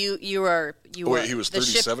 walls. No, you were. Wait, he was the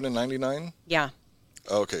 37 in 99? Yeah.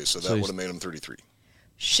 Okay, so that So would he's- have made him 33.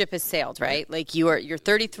 Ship has sailed, right? You're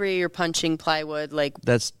 33, you're punching plywood.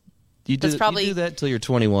 You do that till you're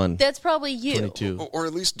 21. That's probably you. 22. Or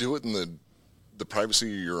at least do it in the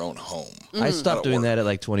privacy of your own home. I stopped doing That'll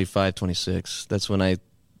that at 25, 26. That's when I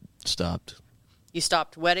stopped. You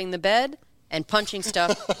stopped wetting the bed and punching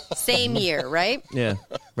stuff same year, right? Yeah,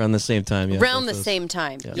 around the same time. Yeah, Around the both those. same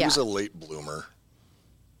time. Yeah. He was a late bloomer.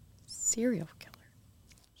 Serial killer.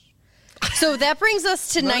 So that brings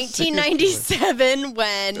us to 1997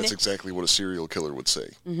 when... That's exactly what a serial killer would say.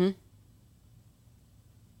 Mm-hmm.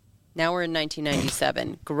 Now we're in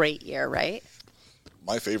 1997. Great year, right?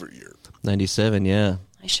 My favorite year. 97, yeah.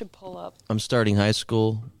 I should pull up. I'm starting high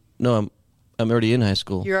school. No, I'm already in high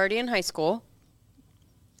school. You're already in high school.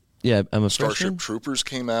 Yeah, I'm a Starship freshman. Troopers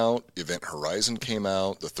came out. Event Horizon came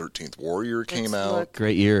out. The 13th Warrior came out. Look.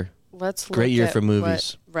 Great year. Let's look Great year at for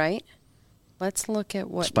movies. Right? Let's look at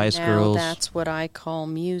what Spice now Girls. that's what I call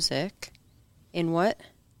music. In what?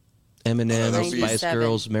 Eminem, that would be- Spice 97.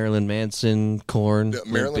 Girls, Marilyn Manson, Korn,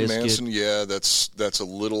 Marilyn Limp Bizkit. Manson, yeah, that's a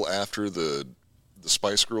little after the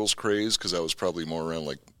Spice Girls craze because that was probably more around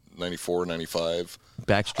 94, 95.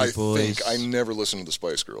 Backstreet I Boys. think I never listened to the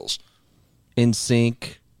Spice Girls.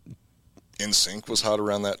 NSYNC, NSYNC was hot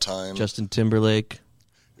around that time. Justin Timberlake.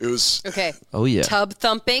 It was. Okay. Oh yeah. Tub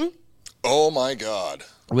thumping. Oh my God.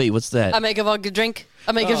 Wait, what's that? I make a vodka drink.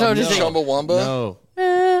 I make a soda drink. Chumbawamba.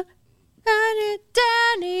 No.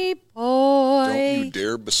 Danny boy. Don't you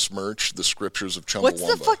dare besmirch the scriptures of Chumbawamba. What's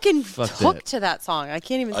the fucking Fuck hook that. to that song? I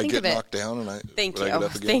can't even I think get of it. knocked down and I Thank when I you. get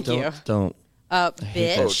up again. Thank you. Don't.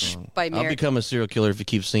 hate that Bitch song. by I'll Mary. become a serial killer if you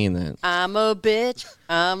keep singing that. I'm a bitch.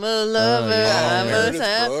 I'm a lover. yeah. I'm a Meredith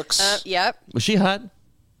son. Brooks. Yep. Was she hot?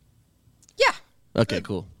 Yeah. Okay,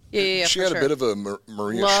 cool. Yeah, She for had sure. a bit of a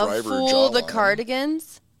Maria Love Shriver Fool, the jawline.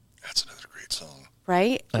 Cardigans, That's another great song.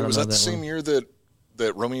 right? I don't Was know that the same one. year that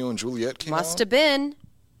Romeo and Juliet came Must out? have been.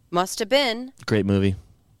 Must have been. Great movie.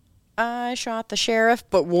 I shot the sheriff,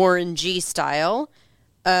 but Warren G style.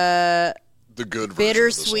 The good version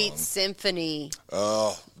Bittersweet of the song. Symphony,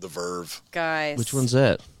 Oh, the Verve. guys. Which one's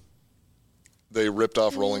that? They ripped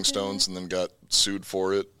off Rolling Stones and then got sued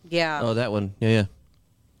for it. Yeah. Oh, that one. Yeah.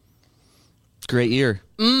 Great year.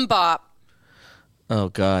 Bop. Oh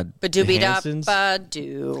God. Ba doobie The da Hansons? ba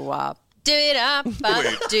doo wop.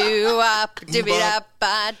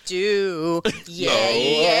 Do-be-da-ba-do-up-do-be-da-ba-do.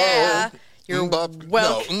 Yeah. You're welcome.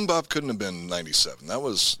 No, Mbop couldn't have been 97. That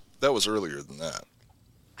was earlier than that.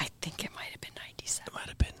 I think it might have been 97. It might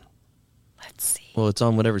have been. Let's see. Well, it's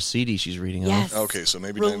on whatever CD she's reading Yes. on. Okay, so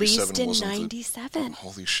maybe Released 97 in wasn't 97.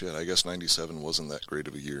 Holy shit, I guess 97 wasn't that great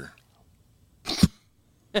of a year.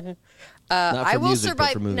 Not for I will music, but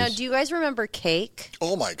survive. for movies. Now, do you guys remember Cake?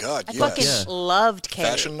 Oh my god, I yes. fucking loved Cake.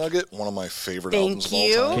 Fashion Nugget, one of my favorite Thank albums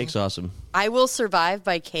you. of all time. Cake's awesome. I Will Survive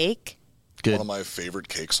by Cake. Good. One of my favorite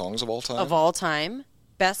Cake songs of all time. Of all time.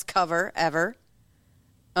 Best cover ever.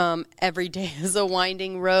 Every Day is a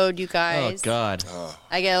Winding Road, you Oh, guys. God.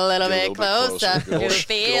 I get a little bit closer. Good old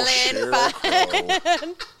Feeling Sheryl Crow.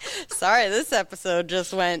 fine. Sorry, this episode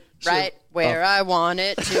just went right where I want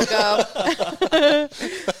it to go.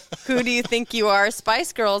 Who do you think you are?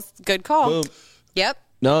 Spice Girls. Good call. Boom. Yep.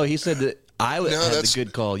 No, he said that I had that's- the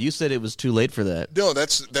good call. You said it was too late for that. No,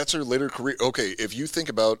 that's her later career. Okay, if you think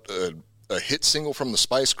about a hit single from the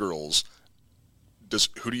Spice Girls,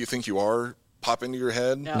 Who Do You Think You Are pop into your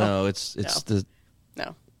head? No, it's the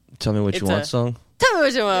No. Tell Me What You Want song. Tell me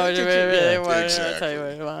what you want. What you really want. exactly. Tell you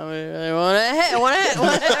what you want. What you really want.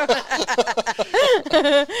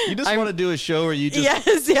 You just want to do a show where you just Yes,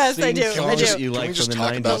 I sing do. songs I do. that you Can we like just from the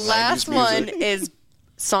talk 90s. about The last 90s one music? is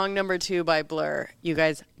song number 2 by Blur. You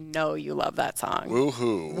guys know you love that song.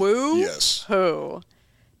 Woohoo. Woo? Yes. Who?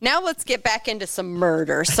 Now let's get back into some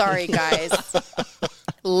murder. Sorry, guys.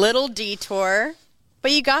 Little detour.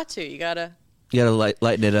 But you got to. You got to. You gotta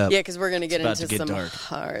lighten it up. Yeah, because we're going to get about into to get some dark.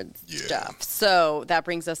 hard Yeah. stuff. So that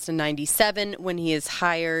brings us to 97 when he is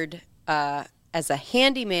hired as a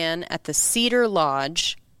handyman at the Cedar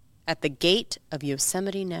Lodge at the gate of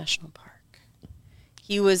Yosemite National Park.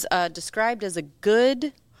 He was described as a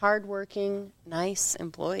good, hardworking, nice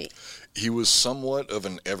employee. He was somewhat of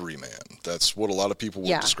an everyman. That's what a lot of people would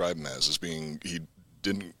Yeah. describe him as being, he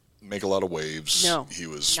didn't make a lot of waves. No. He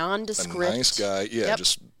was Nondescript. a nice guy. Yeah, Yep.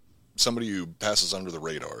 just somebody who passes under the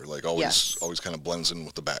radar, like always kind of blends in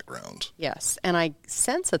with the background. Yes, and I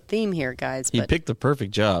sense a theme here, guys. He But picked the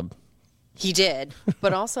perfect job. he did,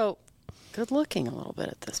 but also good looking a little bit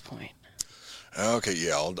at this point. Okay,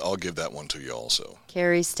 yeah, I'll give that one to you also.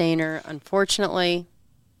 Cary Stayner, unfortunately,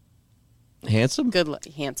 Handsome?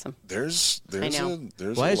 handsome. There's I know.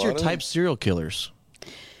 there's Why a is your lot of- type serial killers?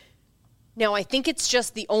 Now, I think it's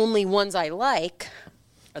just the only ones I like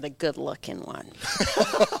are the good-looking ones.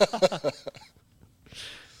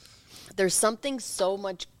 There's something so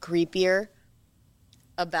much creepier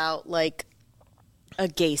about, like, a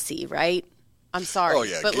Gacy, right? I'm sorry. Oh,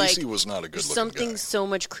 yeah, but Gacy like, was not a there's good-looking something guy. so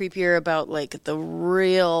much creepier about, like, the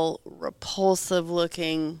real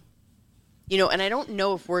repulsive-looking, you know, and I don't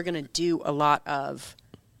know if we're going to do a lot of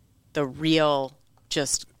the real,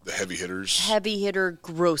 just The heavy hitters, heavy hitter,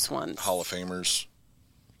 gross ones. Hall of Famers.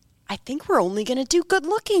 I think we're only going to do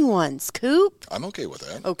good-looking ones, Coop. I'm okay with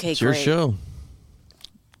that. Okay, It's your great. show.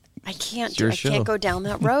 I can't. It's your I show. can't go down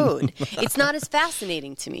that road. It's not as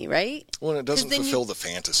fascinating to me, right? Well, it doesn't 'Cause then fulfill the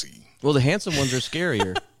fantasy. Well, the handsome ones are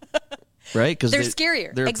scarier. Right? Because They're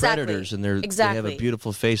scarier. They're Exactly. predators, and they have Exactly. a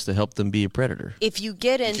beautiful face to help them be a predator. If you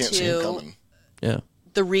get You can't see him into coming. Yeah.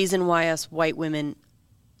 the reason why us white women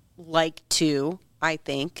like to, I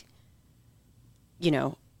think, you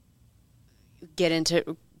know, get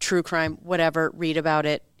into true crime, whatever, read about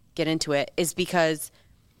it, get into it, is because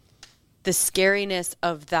the scariness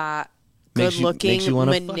of that Makes you good-looking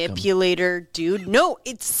wanna fuck 'em. manipulator dude. No,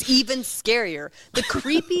 it's even scarier. The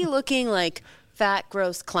creepy-looking, like, fat,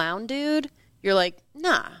 gross clown dude, you're like,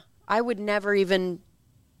 nah, I would never even...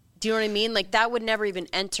 Do you know what I mean? Like, that would never even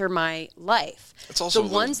enter my life. It's also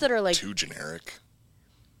the ones that are, like... too generic.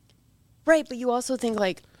 Right, but you also think,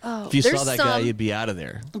 like, oh... If you there's saw that some, guy, you'd be out of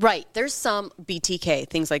there. Right, there's some BTK,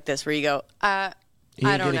 things like this, where you go, He I ain't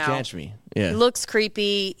don't gonna know. catch me. Yeah. He looks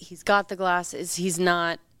creepy. He's got the glasses. He's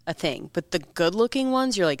not a thing. But the good-looking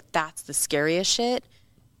ones, you're like, that's the scariest shit.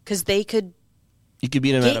 Because they could You could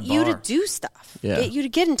beat him at a get bar. you to do stuff. Yeah. Get you to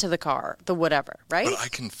get into the car, the whatever, right? But I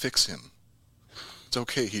can fix him. It's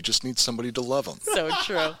okay. He just needs somebody to love him. So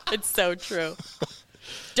true. It's so true.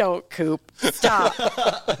 Don't, Coop. Stop.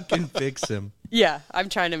 I can fix him. Yeah, I'm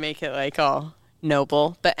trying to make it like all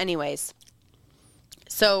noble. But anyways,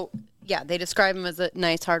 so yeah, they describe him as a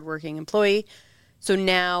nice, hardworking employee. So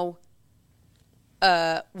now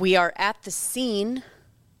we are at the scene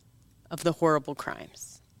of the horrible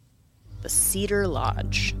crimes. The Cedar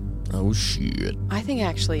Lodge. Oh, shit. I think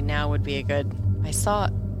actually now would be a good... I saw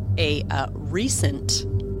a recent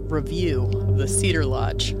review of the Cedar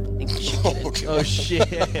Lodge. I think we should get into it. Oh, shit.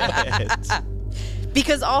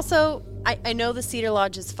 Because also, I know the Cedar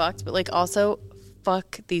Lodge is fucked, but like also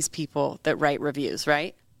fuck these people that write reviews,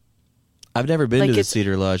 right? I've never been to the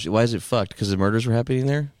Cedar Lodge. Why is it fucked? Because the murders were happening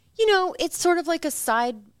there? It's sort of like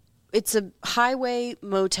it's a highway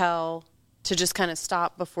motel to just kind of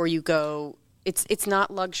stop before you go. It's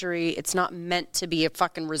not luxury. It's not meant to be a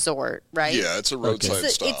fucking resort, right? Yeah, it's a roadside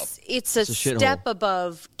stop. It's a step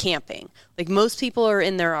above camping. Like most people are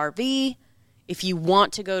in their RV. If you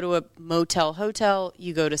want to go to a motel hotel,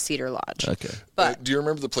 you go to Cedar Lodge. Okay. But do you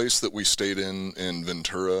remember the place that we stayed in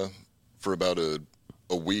Ventura for about a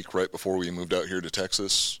week right before we moved out here to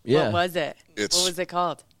Texas? Yeah. What was it? What was it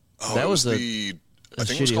called? Oh, that it was I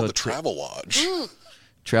think it was called the Travel Lodge.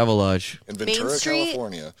 Travel Lodge. In Ventura,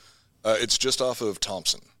 California. It's just off of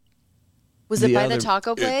Thompson. Was it by the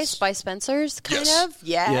taco place? By Spencer's, kind of?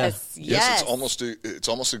 Yes. Yes, it's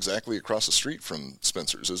almost exactly across the street from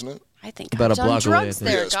Spencer's, isn't it? I think About I've a done block away, drugs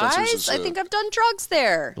there, guys. I think I've done drugs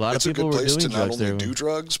there. A lot It's of a people good were place doing to not drugs only there. do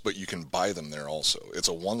drugs, but you can buy them there also. It's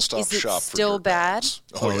a one-stop Is it shop for still dirtbags. bad?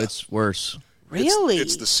 Oh, yeah. it's worse. Really?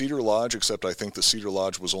 It's the Cedar Lodge, except I think the Cedar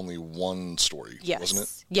Lodge was only one story, wasn't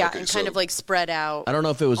it? Yeah, Okay, and kind of like spread out. I don't know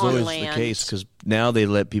if it was on always land. the case because now they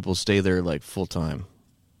let people stay there like full time.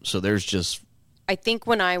 So there's just I think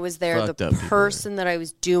when I was there, Fucked the up people person that I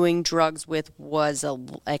was doing drugs with was a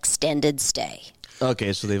extended stay.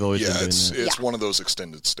 okay. So they've always been doing it's that. one of those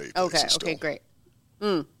extended stay Okay, places still. great.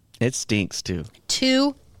 It stinks too.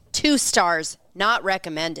 2 stars, not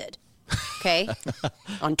recommended. Okay,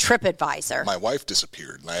 on TripAdvisor. My wife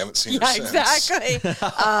disappeared, and I haven't seen her since. Exactly.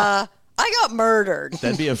 I got murdered.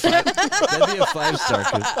 That'd be a 5-star.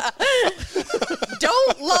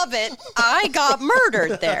 Don't love it. I got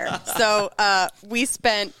murdered there. So we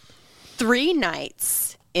spent 3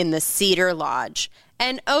 nights in the Cedar Lodge,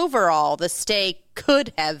 and overall, the stay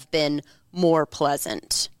could have been more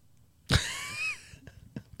pleasant.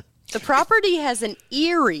 The property has an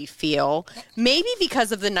eerie feel, maybe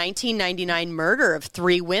because of the 1999 murder of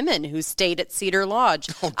 3 women who stayed at Cedar Lodge.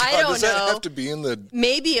 Oh, God, I don't does know. that have to be in the...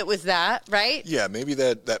 Maybe it was that, right? Yeah, maybe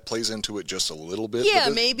that plays into it just a little bit. Yeah,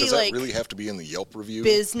 but maybe does like that really have to be in the Yelp review?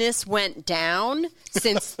 Business went down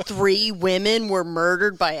since 3 women were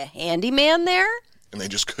murdered by a handyman there. And they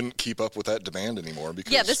just couldn't keep up with that demand anymore.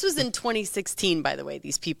 Because Yeah, this was in 2016, by the way.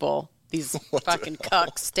 These fucking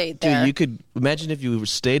cucks stayed there. Dude, you could imagine if you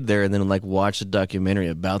stayed there and then like watch a documentary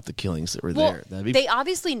about the killings that were there. That'd be they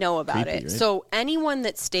obviously know about creepy, it. right? So anyone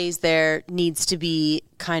that stays there needs to be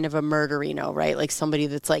kind of a murderino, right? Like somebody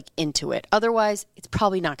that's like into it. Otherwise, it's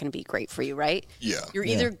probably not going to be great for you, right? Yeah. You're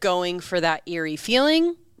either going for that eerie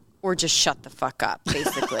feeling or just shut the fuck up,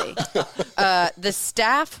 basically. The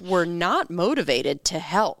staff were not motivated to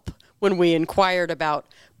help when we inquired about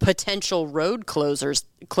potential road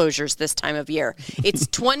closures this time of year. It's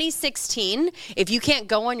 2016. If you can't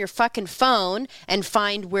go on your fucking phone and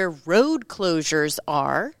find where road closures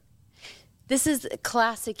are, this is a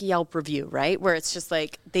classic Yelp review, right? Where it's just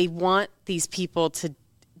like they want these people to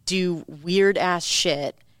do weird ass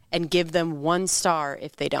shit and give them 1 star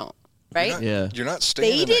if they don't, right? You're not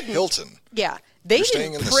staying in a Hilton. Yeah. They You're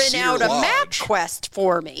staying didn't in the print Cedar out a Lodge. map quest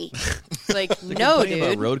for me. Like, no, Talking about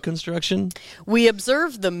dude. road construction. We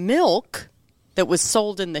observed the milk that was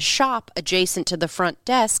sold in the shop adjacent to the front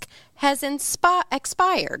desk has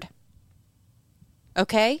expired.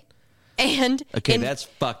 Okay? And That's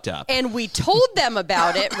fucked up. And we told them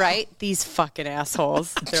about it, right? These fucking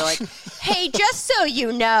assholes. They're like, hey, just so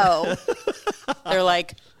you know. They're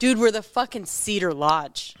like, dude, we're the fucking Cedar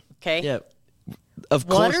Lodge. Okay? Yeah. Of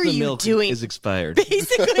What course are the you milk doing? is expired.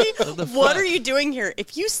 Basically, what are you doing here?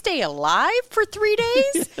 If you stay alive for 3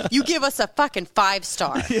 days, you give us a fucking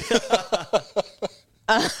 5-star.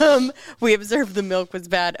 We observed the milk was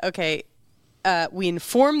bad. Okay. We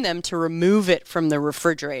informed them to remove it from the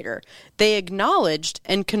refrigerator. They acknowledged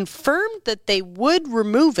and confirmed that they would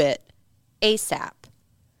remove it ASAP.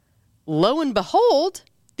 Lo and behold,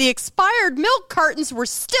 the expired milk cartons were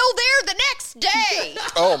still there the next day.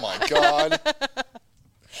 Oh, my God.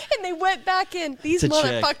 And they went back in. These To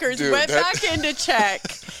check. motherfuckers Dude, went back in to check.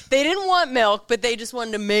 They didn't want milk, but they just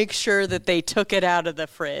wanted to make sure that they took it out of the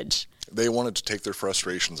fridge. They wanted to take their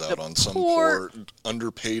frustrations out on some poor- poor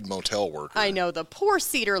underpaid motel worker. I know, the poor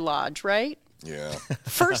Cedar Lodge, right? Yeah.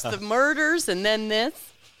 First the murders and then this.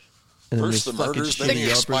 And then First this the fucking murders, then shitty the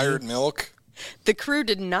Yelp expired review. milk. The crew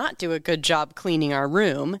did not do a good job cleaning our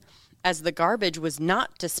room, as the garbage was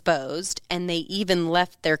not disposed, and they even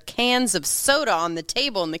left their cans of soda on the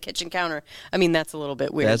table in the kitchen counter. I mean, that's a little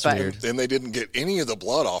bit weird. That's but weird. Then they didn't get any of the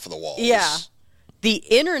blood off of the walls. Yeah. The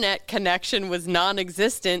internet connection was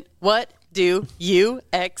non-existent. What do you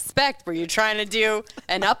expect? Were you trying to do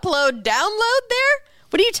an upload, download there?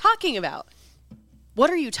 What are you talking about? What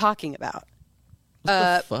are you talking about? What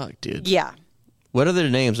the fuck, dude? Yeah. What are their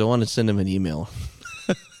names? I want to send them an email.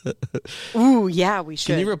 Ooh, yeah, we should.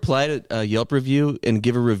 Can you reply to a Yelp review and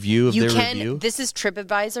give a review of their review? This is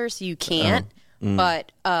TripAdvisor, so you can't.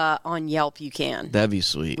 But on Yelp, you can. That'd be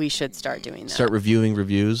sweet. We should start doing that. Start reviewing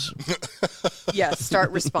reviews. Yeah,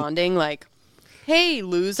 start responding like, hey,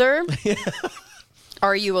 loser.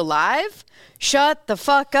 Are you alive? Shut the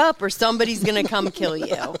fuck up or somebody's going to come kill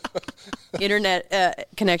you. Internet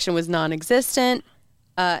connection was non-existent.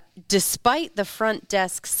 Despite the front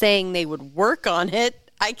desk saying they would work on it,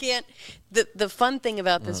 I can't. The fun thing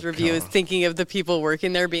about this review is thinking of the people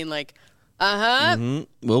working there being like, We'll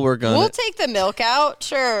work on it. We'll take the milk out,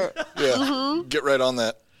 sure. Yeah, get right on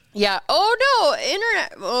that. Yeah. Oh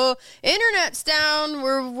no, internet's down.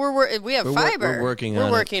 We have fiber. We're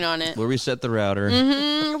working on it. We'll reset the router.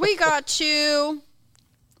 We got you.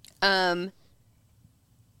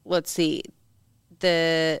 Let's see.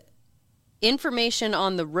 The information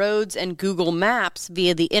on the roads and Google Maps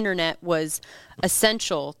via the internet was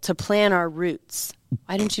essential to plan our routes.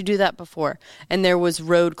 Why didn't you do that before? And there was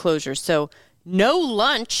road closure. So no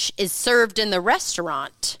lunch is served in the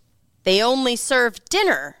restaurant. They only serve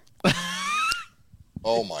dinner.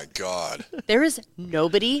 Oh, my God. There is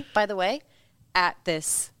nobody, by the way, at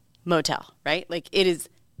this motel, right? Like, it is,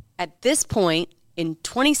 at this point in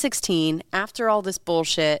 2016, after all this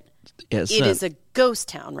bullshit, it is a ghost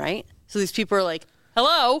town, right? So these people are like,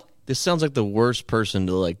 hello? This sounds like the worst person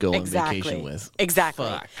to, like, go on vacation with. Exactly.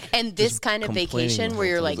 Fuck. And this Just kind of vacation where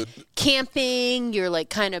you're, like, time. camping, you're, like,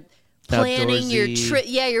 kind of planning your Outdoorsy. trip.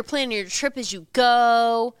 Yeah, you're planning your trip as you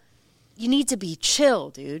go. You need to be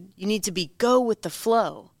chill, dude. You need to go with the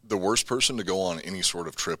flow. The worst person to go on any sort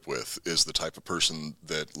of trip with is the type of person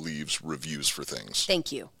that leaves reviews for things.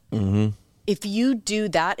 Thank you. Mm-hmm. If you do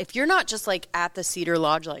that, if you're not just like at the Cedar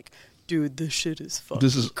Lodge, like, dude, this shit is fucking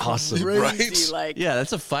This is awesome. crazy. Right? Like, Yeah,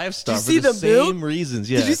 that's a 5-star Did for you the see the milk? same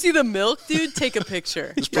reasons. Yeah. Did you see the milk, dude? Take a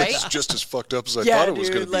picture. This place right? is just as fucked up as I Yeah, thought it was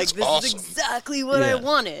dude, going to be. like, It's this awesome. is exactly what I Yeah.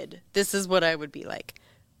 wanted. This is what I would be like.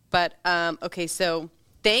 But, okay, so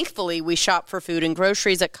thankfully we shopped for food and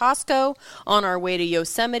groceries at Costco on our way to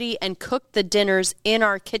Yosemite and cooked the dinners in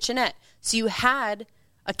our kitchenette. So you had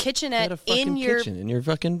a kitchenette You had a fucking in your... kitchen in your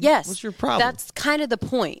fucking... Yes. What's your problem? That's kind of the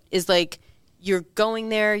point, is like, you're going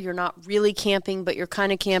there, you're not really camping, but you're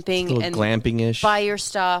kind of camping. It's a little and glamping-ish. buy your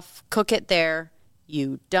stuff, cook it there,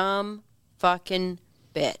 you dumb fucking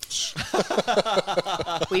bitch.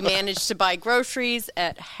 We managed to buy groceries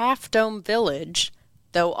at Half Dome Village,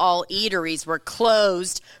 though all eateries were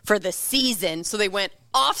closed for the season. So they went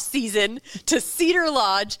off season to Cedar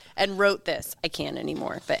Lodge and wrote this. I can't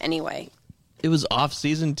anymore. But anyway. It was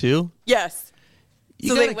off-season, too? Yes.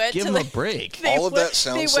 You so gotta give them a break. All of that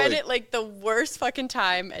sounds They went like- at like the worst fucking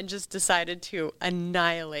time and just decided to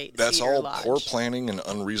annihilate That's Cedar all Lodge. poor planning and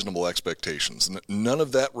unreasonable expectations. None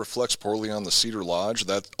of that reflects poorly on the Cedar Lodge.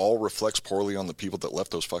 That all reflects poorly on the people that left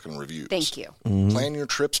those fucking reviews. Thank you. Plan your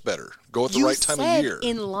trips better. Go at the You right time said of year.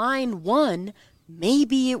 in line 1,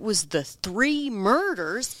 maybe it was the 3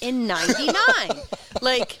 murders in 99.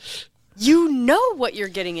 Like, you know what you're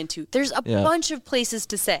getting into. There's a bunch of places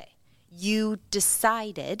to say. You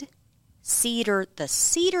decided the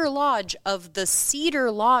Cedar Lodge of the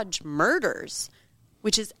Cedar Lodge murders,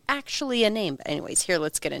 which is actually a name. But anyways, here,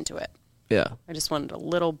 let's get into it. Yeah. I just wanted a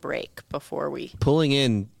little break before we... Pulling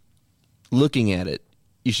in, looking at it,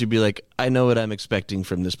 you should be like, I know what I'm expecting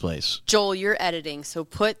from this place. Joel, you're editing, so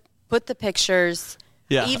put the pictures.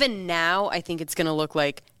 Yeah. Even now, I think it's going to look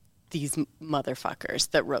like these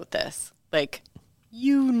motherfuckers that wrote this. Like,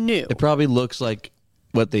 you knew. It probably looks like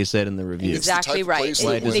what they said in the review. It's the Exactly type of right. place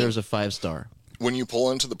Why it that deserves a 5-star. when you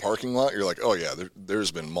pull into the parking lot, you're like, oh, yeah,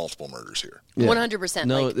 there's been multiple murders here. Yeah. 100%.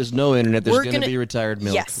 No, like, there's no internet. There's we're going to gonna- be retired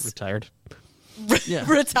milk. Yes. Retired? Yeah.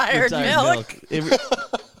 retired milk.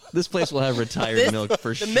 This place will have retired milk for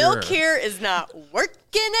The sure. milk here is not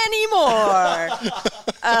working anymore.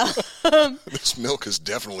 This milk is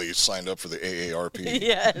definitely signed up for the AARP.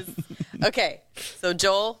 Yes. Okay, so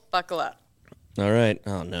Joel, buckle up. All right.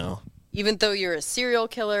 Oh, no. Even though you're a serial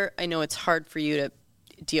killer, I know it's hard for you to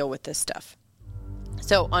deal with this stuff.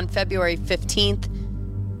 So on February 15th,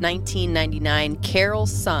 1999, Carol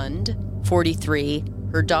Sund, 43,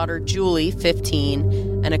 her daughter Julie,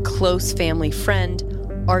 15, and a close family friend,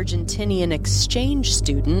 Argentinian exchange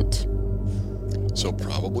student. So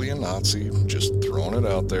probably a Nazi, just throwing it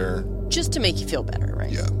out there. Just to make you feel better,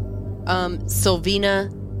 right? Yeah. Silvina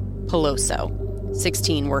Peloso,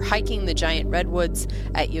 16, were hiking the giant redwoods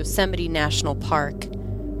at Yosemite National Park.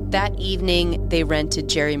 That evening, they rented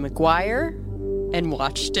Jerry Maguire and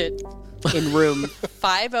watched it in room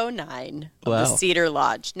 509 of the Cedar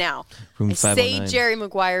Lodge. Now, Room I say 509. Jerry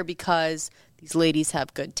Maguire because these ladies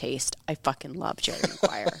have good taste. I fucking love Jerry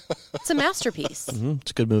Maguire. It's a masterpiece. Mm-hmm.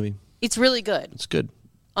 It's a good movie. It's really good. It's good.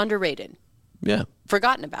 Underrated. Yeah.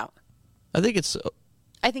 Forgotten about. I think it's...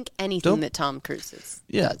 I think anything that Tom Cruise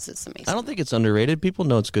does is amazing. I don't think it's underrated. People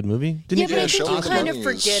know it's a good movie. But I think you kind of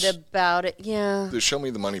forget about it. Yeah. The show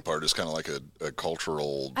me the money part is kind of like a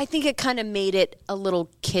cultural... I think it kind of made it a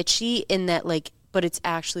little kitschy in that, like, but it's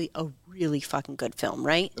actually a really fucking good film,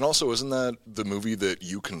 right? And also, isn't that the movie that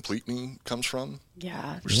You Complete Me comes from?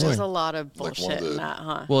 Yeah. There's a lot of bullshit in that,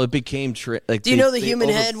 huh? Well, it became... like, do you know the human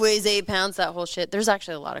head weighs 8 pounds? That whole shit. There's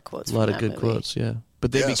actually a lot of quotes. A lot of good quotes, yeah.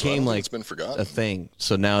 But they became like it's been forgotten. a thing.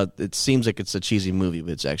 So now it seems like it's a cheesy movie,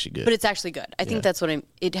 but it's actually good. But it's actually good. I think that's what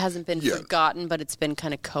it hasn't been forgotten, but it's been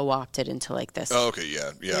kind of co-opted into like this. Oh, okay, yeah.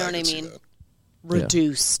 You know what I mean?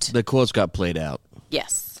 Reduced. Yeah. The quotes got played out.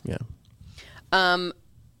 Yes. Yeah.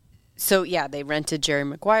 So, yeah, they rented Jerry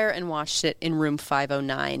Maguire and watched it in room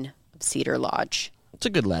 509 of Cedar Lodge. It's a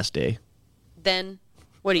good last day. Then,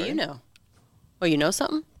 what do you know? Oh, you know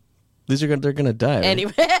something? They're gonna die. Right?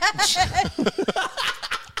 Anyway.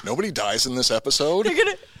 Nobody dies in this episode. They're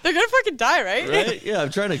gonna fucking die, right? Right? Yeah, I'm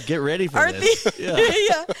trying to get ready for Aren't this. they?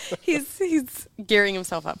 Yeah. He's gearing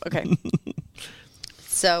himself up. Okay.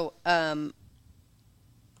 So,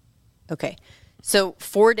 okay. So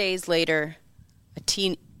 4 days later,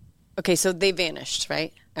 okay, so they vanished,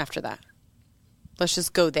 right? After that. Let's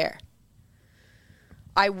just go there.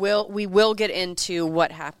 We will get into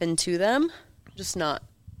what happened to them, just not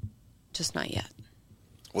yet.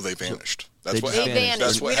 Well, they vanished. They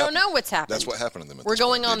vanished. We don't know what's happened. That's what happened to them. We're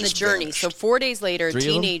going on the journey. Vanished. So 4 days later, a 3 of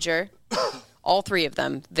them? teenager, all 3 of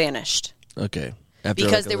them vanished. Okay. After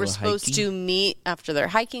Because like a they were little supposed hikey? to meet after they're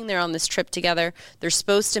hiking. They're on this trip together. They're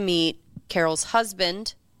supposed to meet Carol's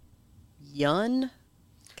husband, Yun.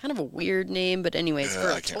 Kind of a weird name, but anyways,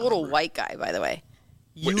 for a total white guy, by the way.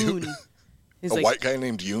 Yoon. A white guy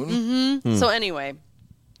named Yoon? Mm-hmm. So anyway,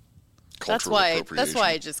 that's why appropriation.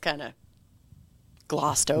 I just kind of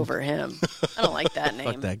glossed over him. I don't like that name.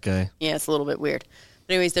 Fuck that guy. Yeah, it's a little bit weird.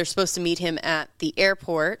 But anyways, they're supposed to meet him at the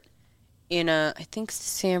airport in I think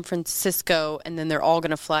San Francisco, and then they're all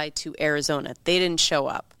going to fly to Arizona. They didn't show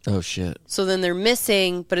up. Oh shit. So then they're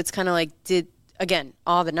missing, but it's kind of like the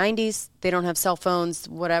 90s, they don't have cell phones,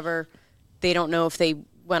 whatever. They don't know if they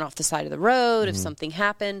went off the side of the road, if something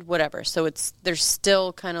happened, whatever. So they're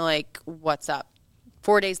still kind of like, what's up?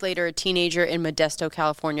 4 days later, a teenager in Modesto,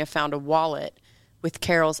 California found a wallet with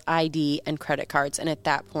Carol's ID and credit cards. And at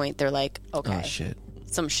that point, they're like, okay, Oh shit.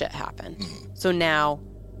 some shit happened. So now,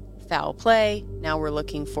 foul play. Now we're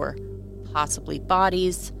looking for possibly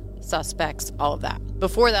bodies, suspects, all of that.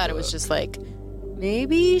 Before that, it was just like,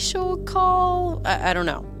 maybe she'll call. I don't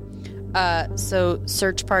know. So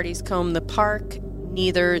search parties combed the park.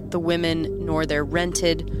 Neither the women nor their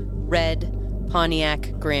rented red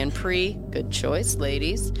Pontiac Grand Prix, good choice,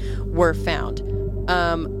 ladies, were found.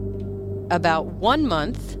 About 1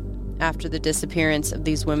 month after the disappearance of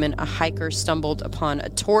these women, a hiker stumbled upon a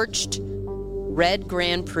torched red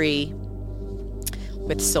Grand Prix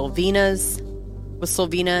with Sylvina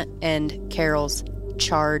and Carol's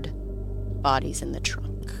charred bodies in the trunk.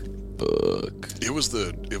 Fuck. It was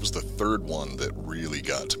the third one that really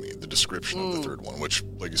got to me. The description of the third one, which,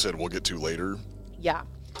 like you said, we'll get to later. Yeah.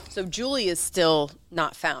 So Julie is still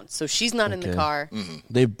not found. So she's not in the car.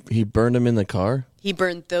 He burned them in the car? He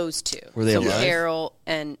burned those 2. Were they alive? Carol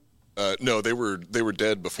and No, they were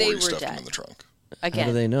dead before They he were stuffed dead. them in the trunk. again. How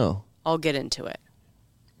do they know? I'll get into it.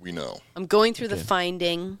 We know. I'm going through the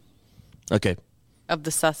finding Okay. of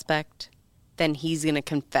the suspect. Then he's going to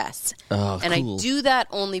confess. Oh, and cool. I do that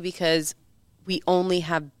only because we only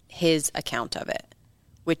have his account of it,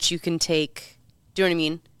 which you can take. Do you know what I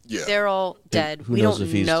mean? Yeah. They're all dead. who We knows don't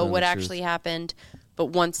if he's know telling what the actually truth. happened. But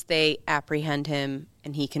once they apprehend him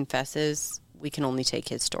and he confesses, we can only take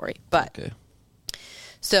his story. But Okay.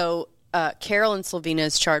 so Carol and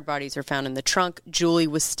Sylvina's charred bodies are found in the trunk. Julie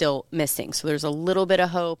was still missing. So there's a little bit of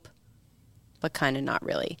hope, but kind of not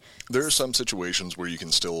really. There are some situations where you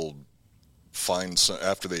can still find some,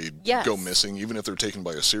 after they Yes. go missing, even if they're taken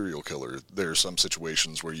by a serial killer. There are some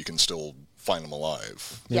situations where you can still find them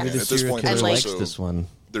alive. Maybe Yes. the At this serial point, killer there's likes also this one.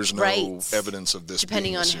 there's no Right. evidence of this.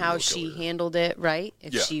 Depending being a on serial how she killer. handled it, right?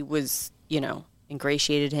 If Yeah. she was,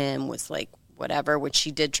 ingratiated him, was like whatever, which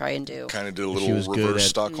she did try and do. Kind of did a She little was good reverse at-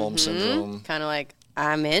 Stockholm syndrome. Kind of like,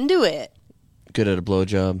 I'm into it. Good at a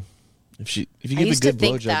blowjob. If you give a used to good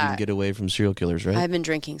think blowjob, you can that. get away from serial killers, right? I've been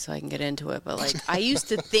drinking, so I can get into it. But like, I used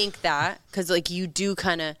to think that because like you do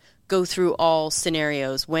kind of go through all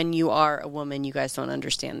scenarios. When you are a woman, you guys don't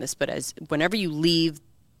understand this, but whenever you leave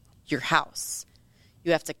your house,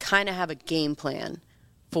 you have to kind of have a game plan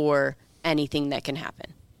for anything that can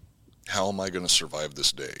happen. How am I going to survive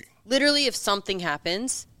this day? Literally, if something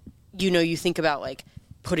happens, you think about, like,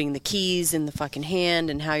 putting the keys in the fucking hand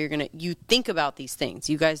and how you're going to... You think about these things.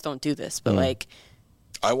 You guys don't do this, but, like...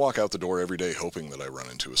 I walk out the door every day hoping that I run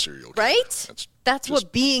into a serial killer. Right? That's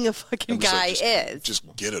what being a fucking guy is.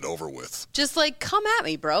 Just get it over with. Just, like, come at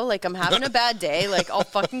me, bro. Like, I'm having a bad day. Like, I'll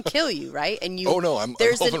fucking kill you, right? And you... Oh, no, I'm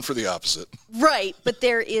hoping for the opposite. Right, but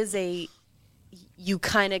there is you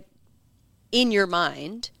kind of, in your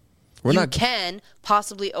mind, can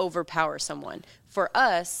possibly overpower someone. For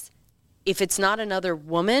us, if it's not another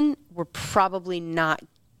woman, we're probably not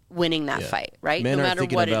winning that fight, right? Men no are matter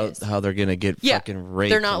thinking what about it is. how they're going to get fucking raped.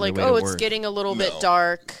 They're not like, oh, it's work. getting a little bit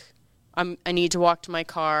dark. I need to walk to my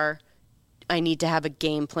car. I need to have a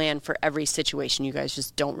game plan for every situation. You guys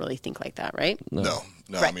just don't really think like that, right? No.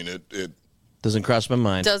 Right. I mean, it doesn't cross my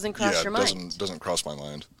mind. Doesn't cross your mind. Doesn't cross my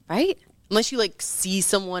mind. Right? Unless you, like, see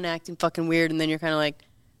someone acting fucking weird, and then you're kind of like,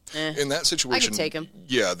 in that situation, I can take him.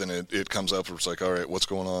 Yeah, then it comes up. It's like, all right, what's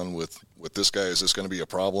going on with this guy? Is this going to be a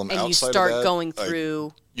problem? And Outside you start of that, going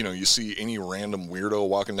through. You see any random weirdo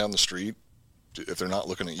walking down the street. If they're not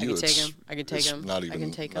looking at you, I can take him. Not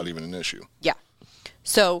even an issue. Yeah.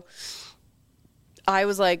 So I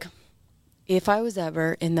was like, if I was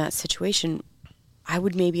ever in that situation, I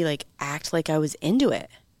would maybe, like, act like I was into it.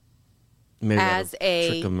 Maybe as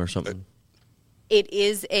trick them or something.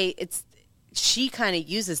 She kind of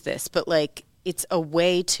uses this, but, like, it's a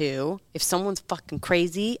way to, if someone's fucking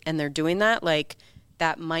crazy and they're doing that, like,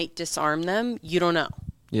 that might disarm them. You don't know,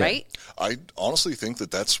 right? I honestly think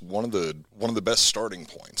that that's one of the best starting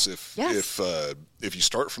points. If you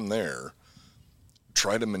start from there,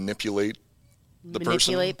 try to manipulate the person.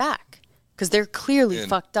 Manipulate back. Because they're clearly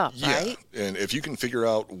fucked up, right? And if you can figure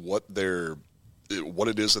out what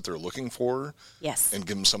it is that they're looking for, and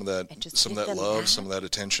give them some of that love, some of that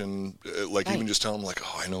attention, even just tell them, like,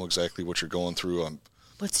 oh, I know exactly what you're going through. I'm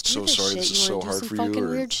so sorry this is so hard for you. Or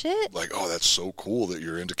weird shit? Like, oh, that's so cool that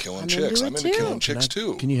you're into killing chicks. I'm into killing chicks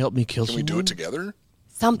too. Can you help me kill someone? Can we do it together?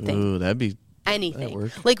 Something. Ooh, that'd be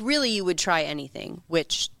anything. Like, really, you would try anything,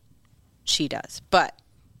 which she does. But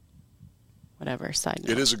whatever. Side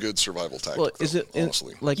note. It is a good survival tactic. Well, is it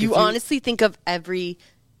honestly? Like, you honestly think of every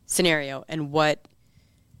scenario and what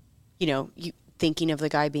you thinking of the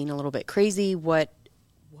guy being a little bit crazy. What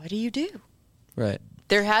do you do? Right.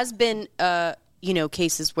 There has been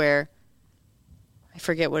cases where I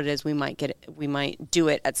forget what it is. We might do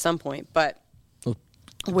it at some point, but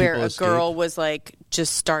where a girl was like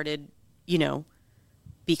just started,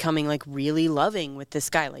 becoming like really loving with this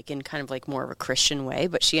guy, like in kind of like more of a Christian way,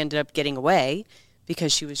 but she ended up getting away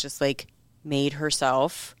because she was just like made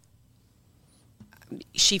herself.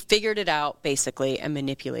 She figured it out basically and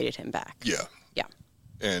manipulated him back. Yeah. Yeah.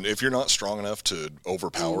 And if you're not strong enough to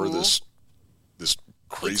overpower this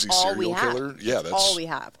crazy serial killer, that's all we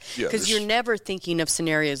have. Because you're never thinking of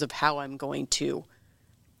scenarios of how I'm going to,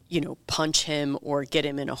 punch him or get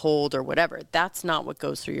him in a hold or whatever. That's not what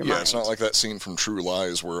goes through your mind. Yeah, it's not like that scene from True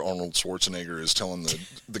Lies where Arnold Schwarzenegger is telling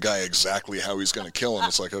the guy exactly how he's going to kill him.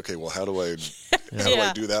 It's like, okay, well, how do I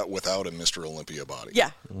do that without a Mr. Olympia body?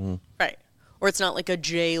 Yeah, right. Or it's not like a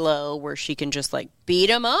J-Lo where she can just like beat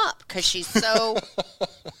him up because she's so,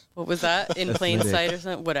 what was that? In plain sight or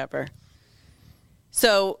something? Whatever.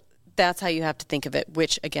 So that's how you have to think of it,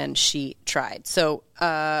 which, again, she tried. So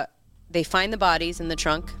they find the bodies in the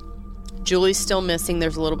trunk. Julie's still missing.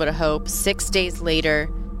 There's a little bit of hope. 6 days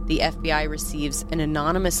later, the FBI receives an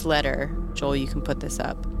anonymous letter. Joel, you can put this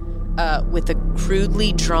up. With a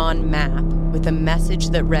crudely drawn map with a message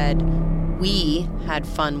that read, "We had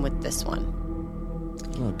fun with this one."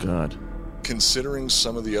 Oh, God. Considering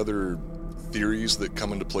some of the other theories that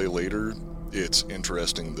come into play later, it's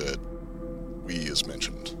interesting that "we" is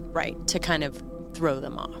mentioned. Right, to kind of throw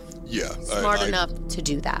them off. Yeah. Smart enough to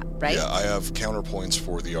do that, right? Yeah, I have counterpoints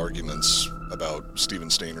for the arguments about Steven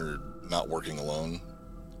Stayner not working alone.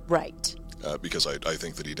 Right. Because I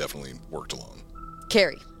think that he definitely worked alone.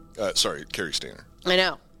 Cary. Cary Stayner. I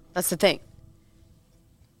know. That's the thing.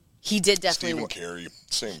 He did definitely... Stephen Cary,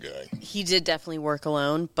 same guy. He did definitely work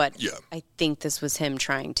alone, but yeah. I think this was him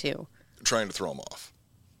trying to throw him off.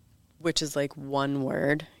 Which is like one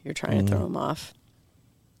word. You're trying to throw him off.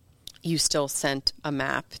 You still sent a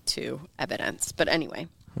map to evidence. But anyway.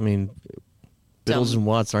 I mean, Biddles and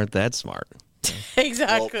Watts aren't that smart.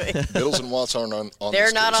 Exactly. Well, Biddles and Watts aren't on They're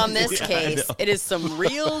this not case. on this case. It is some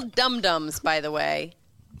real dum-dums, by the way.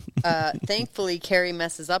 Thankfully, Cary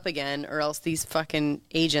messes up again, or else these fucking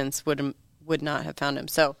agents would not have found him.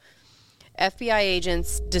 So, FBI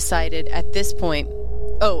agents decided at this point.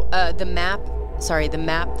 The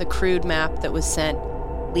crude map that was sent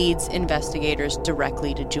leads investigators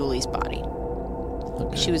directly to Julie's body.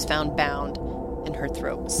 Okay. She was found bound, and her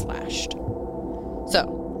throat was slashed.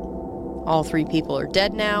 So, all 3 people are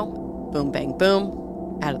dead now. Boom, bang,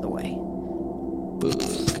 boom. Out of the way.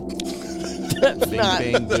 Bing,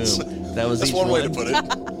 bang, boom. That's one way to put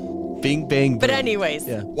it. Bing, bang, boom. But anyways,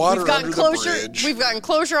 Water under the bridge. We've gotten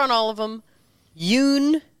closure on all of them.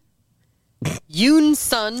 Yoon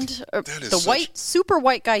Sund, the super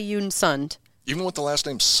white guy Yoon Sund. Even with the last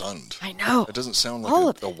name Sund. I know. It doesn't sound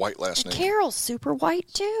like a white last name. Carol's super white,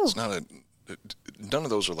 too. It's not none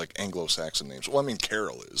of those are like Anglo-Saxon names. Well, I mean,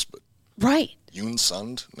 Carol is, but... Right. Yoon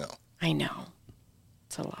Sund? No. I know.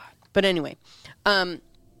 It's a lot. But anyway,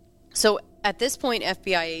 so at this point,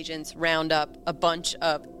 FBI agents round up a bunch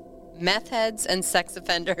of meth heads and sex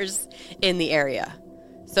offenders in the area.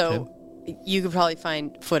 So you could probably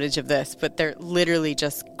find footage of this, but they're literally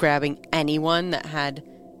just grabbing anyone that had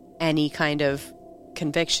any kind of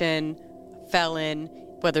conviction, felon,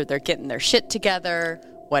 whether they're getting their shit together,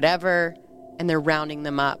 whatever, and they're rounding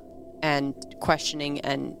them up and questioning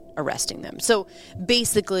and arresting them. So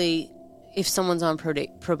basically, if someone's on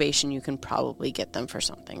probation, you can probably get them for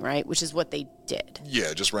something, right? Which is what they did.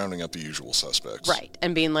 Yeah, just rounding up the usual suspects. Right.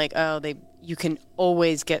 And being like, you can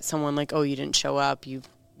always get someone like, you didn't show up, you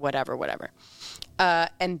whatever.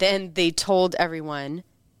 And then they told everyone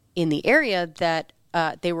in the area that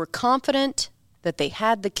they were confident that they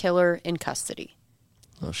had the killer in custody.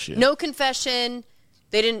 Oh, shit. No confession.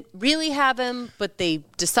 They didn't really have him, but they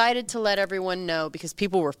decided to let everyone know because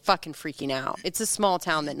people were fucking freaking out. It's a small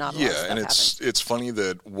town that not a lot of stuff happens. It's funny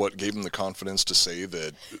that what gave them the confidence to say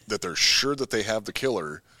that they're sure that they have the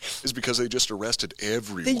killer is because they just arrested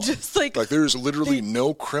everyone. They just like there's literally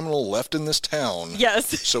no criminal left in this town. Yes.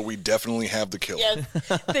 So we definitely have the killer. Yes.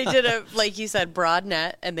 They did like you said, broad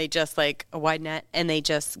net, and they just a wide net, and they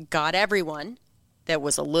just got everyone that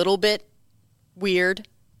was a little bit weird.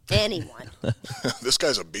 Anyone. This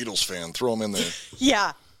guy's a Beatles fan. Throw him in there.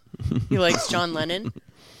 Yeah. He likes John Lennon.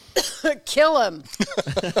 Kill him.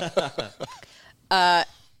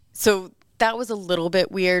 So that was a little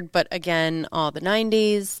bit weird, but again, all the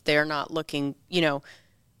 90s, they're not looking, they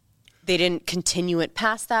didn't continue it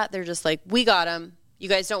past that. They're just like, we got him. You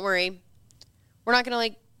guys don't worry. We're not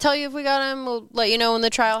going to tell you if we got him. We'll let you know when the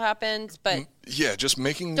trial happens, but... Yeah, just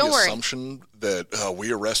making the assumption that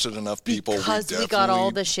we arrested enough people because we got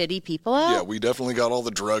all the shitty people out. Yeah, we definitely got all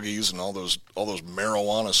the druggies and all those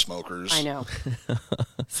marijuana smokers. I know,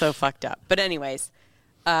 so fucked up. But anyways,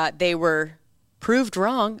 they were proved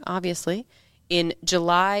wrong. Obviously, on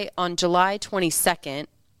July 22nd,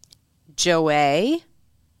 Joie,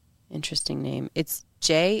 interesting name. It's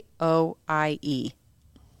Joie. I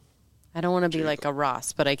don't want to be like a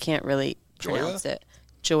Ross, but I can't really pronounce it.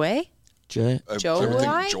 Joie. Joya. Let's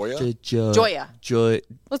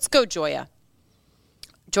go, Joya.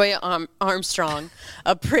 Joya Armstrong,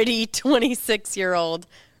 a pretty 26-year-old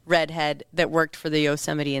redhead that worked for the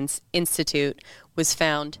Yosemite Institute, was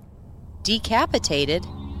found decapitated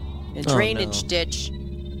in a drainage ditch,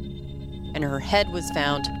 and her head was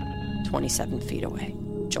found 27 feet away.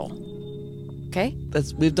 Joel. Okay?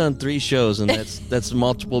 We've done 3 shows, and that's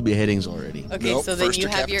multiple beheadings already. Okay, nope, so then you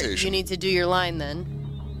need to do your line then.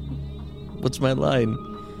 What's my line?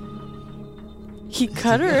 He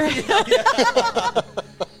cut her. He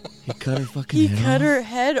cut her fucking head off? He cut her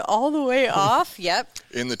head all the way off? Yep.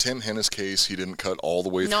 In the Tim Hennis case, he didn't cut all the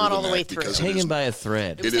way through Not all the way neck through. because hanging by a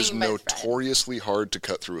thread. It is notoriously hard to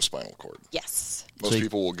cut through a spinal cord. Yes. Most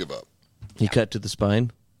people will give up. He cut to the spine?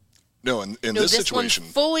 No, in this situation...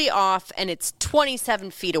 one's fully off, and it's 27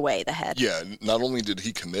 feet away, the head. Yeah, not only did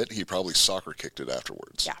he commit, he probably soccer kicked it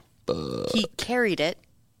afterwards. Yeah. He carried it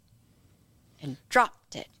and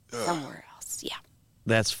dropped it somewhere else. Yeah.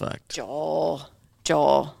 That's fucked. Joel.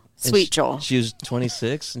 Sweet Joel. She was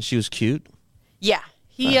 26, and she was cute? Yeah.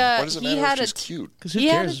 Why does it matter if she's cute? Because who he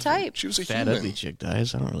cares? had a type. She was a fat, human. ugly chick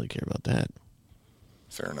dies. I don't really care about that.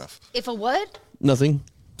 Fair enough. If a what? Nothing.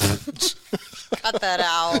 Cut that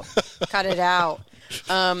out. Cut it out.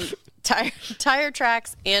 Tire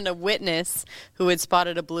tracks and a witness who had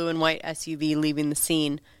spotted a blue and white SUV leaving the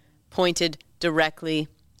scene pointed directly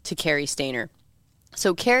to Cary Stayner.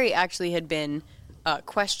 So Cary actually had been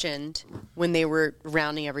questioned when they were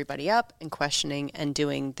rounding everybody up and questioning and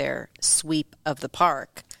doing their sweep of the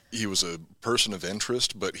park. He was a person of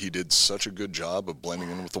interest, but he did such a good job of blending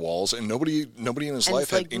in with the walls, and nobody in his life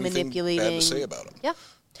had anything bad to say about him. Yeah.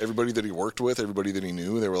 Everybody that he worked with, everybody that he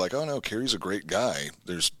knew, they were like, "Oh no, Cary's a great guy.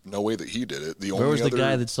 There's no way that he did it." Where was the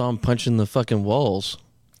guy that saw him punching the fucking walls?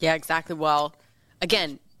 Yeah, exactly. Well,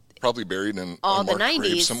 again, probably buried in all the unmarked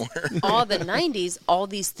grave 90s somewhere. All the 90s, all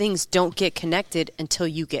these things don't get connected until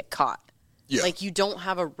you get caught. Yeah. Like, you don't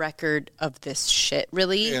have a record of this shit,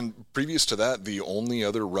 really. And previous to that, the only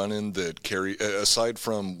other run-in that Cary, aside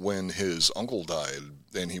from when his uncle died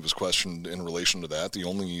and he was questioned in relation to that, the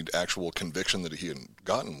only actual conviction that he had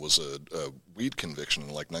gotten was a weed conviction in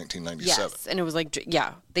like 1997. Yes, and it was like,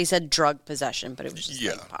 they said drug possession, but it was just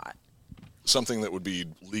like pot. Something that would be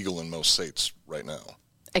legal in most states right now.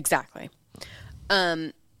 Exactly.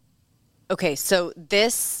 Okay, so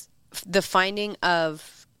the finding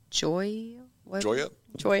of Joya?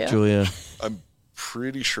 I'm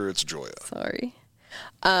pretty sure it's Joya. Sorry.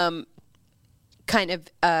 Kind of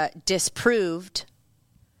disproved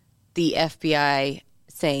the FBI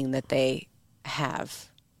saying that they have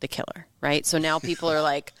the killer, right? So now people are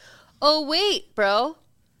like, oh, wait, bro.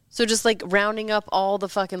 So just like rounding up all the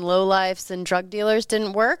fucking lowlifes and drug dealers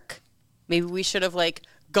didn't work? Maybe we should have like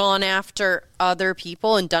gone after other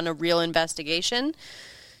people and done a real investigation.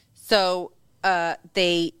 So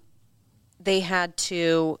they had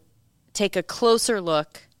to take a closer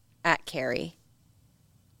look at Cary,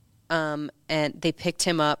 and they picked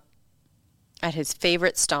him up at his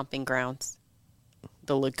favorite stomping grounds,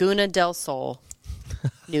 the Laguna del Sol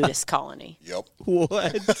nudist colony. Yep.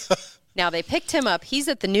 What? Now, they picked him up. He's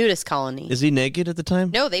at the nudist colony. Is he naked at the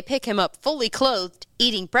time? No, they pick him up fully clothed,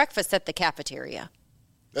 eating breakfast at the cafeteria.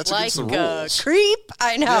 That's like against the rules. A creep.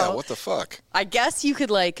 I know. Yeah, what the fuck? I guess you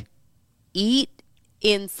could, like, eat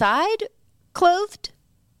inside clothed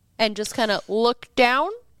and just kind of look down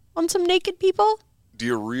on some naked people. Do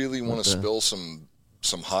you really want to spill some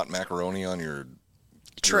hot macaroni on your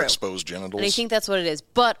exposed genitals? And I think that's what it is.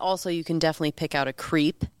 But also, you can definitely pick out a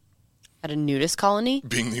creep at a nudist colony.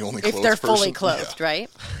 Being the only clothed if they're person. fully clothed, right?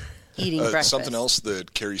 Eating breakfast. Something else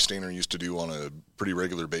that Cary Stayner used to do on a pretty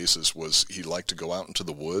regular basis was he liked to go out into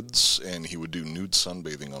the woods and he would do nude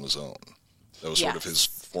sunbathing on his own. That was sort of his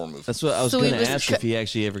form of... That's what I was going to ask if he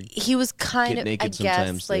actually ever he was kind get of, naked I guess,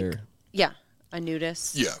 sometimes like, there. yeah, a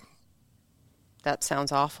nudist. Yeah. That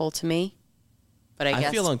sounds awful to me. But I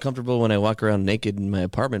guess... feel uncomfortable when I walk around naked in my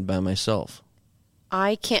apartment by myself.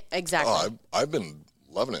 I can't... Exactly. Oh, I've been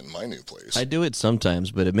loving it in my new place. I do it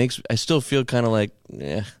sometimes, but I still feel kind of like,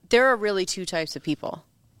 eh. There are really two types of people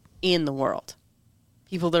in the world.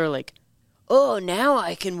 People that are like, oh, now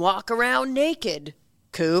I can walk around naked,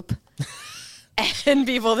 Coop. And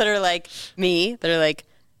people that are like me, that are like,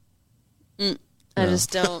 I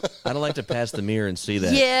just don't. I don't like to pass the mirror and see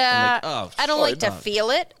that. Yeah. I'm like, I don't like to feel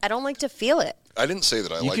it. I don't like to feel it. I didn't say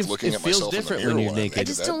that I like looking at myself in the mirror when you're naked. I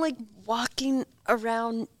just don't like walking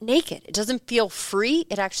around naked. It doesn't feel free.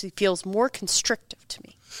 It actually feels more constrictive to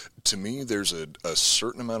me. To me, there's a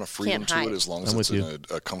certain amount of freedom to it as long as it's in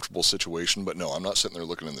a comfortable situation. But no, I'm not sitting there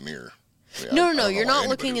looking in the mirror. I mean, no, you're not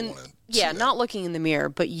looking in. Yeah, not looking in the mirror,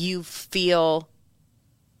 but you feel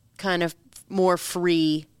kind of more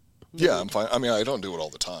free. Yeah, I'm fine. I mean, I don't do it all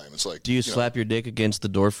the time. It's like, do you slap your dick against the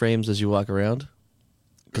door frames as you walk around?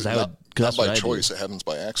 Because I would. Not by choice. It happens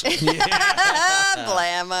by accident.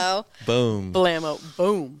 Blammo. Boom. Blammo.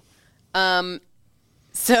 Boom.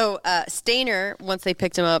 So Stayner, once they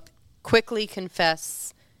picked him up, quickly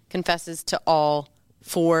confesses to all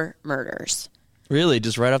 4 murders. Really?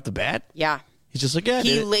 Just right off the bat? Yeah. He's just like, yeah.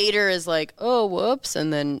 He later is like, oh, whoops,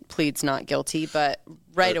 and then pleads not guilty, but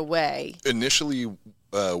right away. Initially,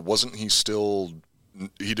 wasn't he still...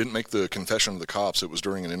 He didn't make the confession to the cops. It was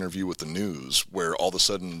during an interview with the news where all of a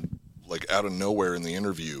sudden, like out of nowhere in the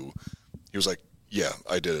interview, he was like, yeah,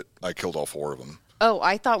 I did it. I killed all 4 of them. Oh,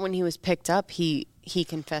 I thought when he was picked up, he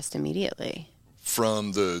confessed immediately.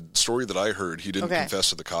 From the story that I heard, he didn't confess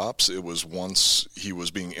to the cops. It was once he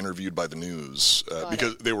was being interviewed by the news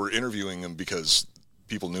because they were interviewing him because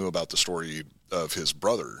people knew about the story of his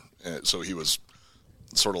brother. So he was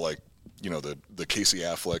sort of like, you know, the Casey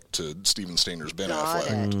Affleck to Steven Stayner's Ben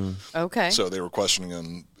Affleck. Okay. So they were questioning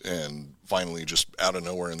him, and finally, just out of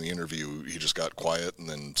nowhere in the interview, he just got quiet and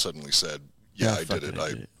then suddenly said, yeah, I did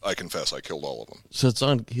it. I confess, I killed all of them. So it's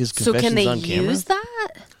on his confession's on camera? So can they use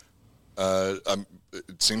that?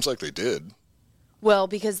 It seems like they did. Well,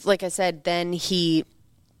 because like I said, then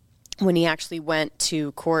when he actually went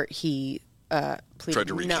to court, he pleaded. Tried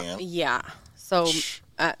to recant? Yeah. So,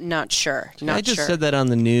 not sure. I just said that on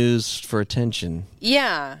the news for attention.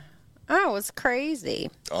 Yeah. Oh, it was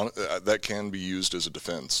crazy. That can be used as a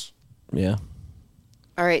defense. Yeah.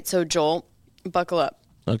 All right, so Joel, buckle up.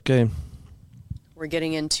 Okay. We're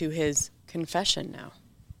getting into his confession now.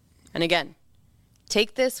 And again,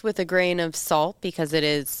 take this with a grain of salt because it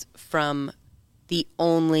is from the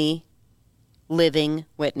only living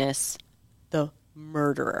witness, the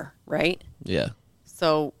murderer, right? Yeah.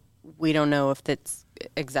 So we don't know if that's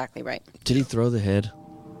exactly right. Did he throw the head?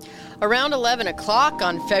 Around 11 o'clock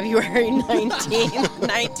on February 19th,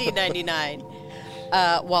 1999,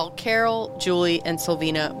 while Carol, Julie, and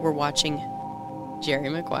Sylvina were watching Jerry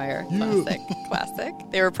Maguire, classic.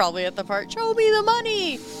 They were probably at the park, show me the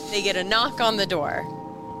money. They get a knock on the door.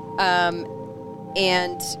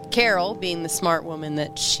 And Carol, being the smart woman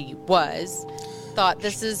that she was, thought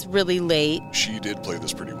this is really late. She did play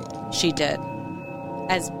this pretty well. She did.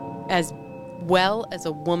 As well as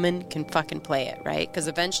a woman can fucking play it, right? Because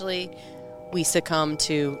eventually we succumb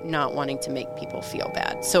to not wanting to make people feel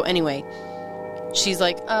bad. So anyway, she's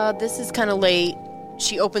like, this is kind of late.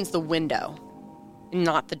 She opens the window,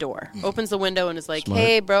 not the door. Opens the window and is like, Smart.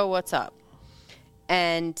 hey, bro, what's up?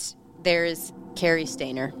 And there's Cary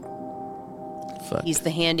Stayner. Fuck. He's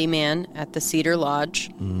the handyman at the Cedar Lodge.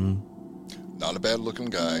 Not a bad-looking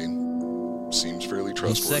guy. Seems fairly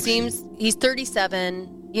trustworthy. He's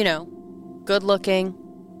 37, good looking,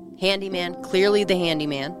 handyman, clearly the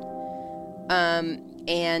handyman.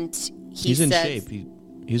 And he's in shape.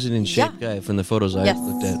 He's an in shape guy from the photos I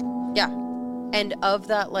looked at. Yeah. And of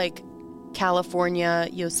that, like, California,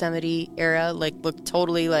 Yosemite era, like, looked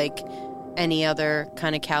totally like any other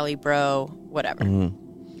kind of Cali bro, whatever.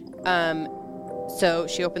 So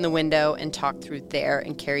she opened the window and talked through there,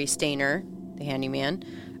 and Cary Stayner, the handyman,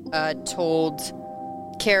 told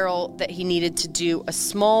Carol that he needed to do a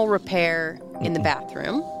small repair in the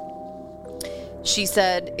bathroom. She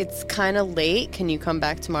said, it's kind of late. Can you come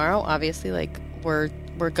back tomorrow? Obviously, like, we're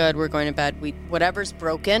good. We're going to bed. Whatever's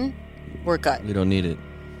broken, we're good. We don't need it.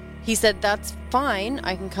 He said, that's fine.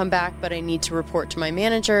 I can come back, but I need to report to my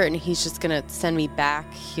manager, and he's just going to send me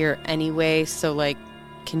back here anyway. So, like,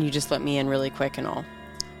 can you just let me in really quick and all?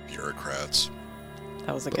 Bureaucrats.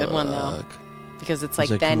 That was a good one, though. Because it's like,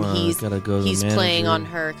 He's like, then "Come on, he's gotta go to the he's playing manager." on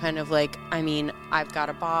her, kind of like, I mean, I've got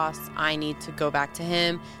a boss. I need to go back to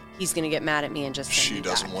him. He's going to get mad at me and just send She me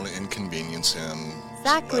doesn't back. want to inconvenience him.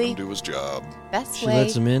 Exactly. Let him do his job. Best She way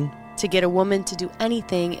lets him in. to get a woman to do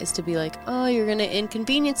anything is to be like, oh, you're going to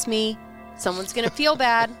inconvenience me. Someone's going to feel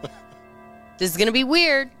bad. This is going to be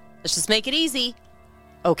weird. Let's just make it easy.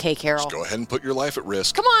 Okay, Carol. Just go ahead and put your life at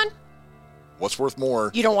risk. Come on. What's worth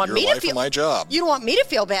more? You don't want your me to life feel or my job. You don't want me to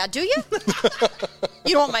feel bad, do you?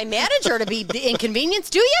 You don't want my manager to be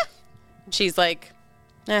inconvenienced, do you? And she's like,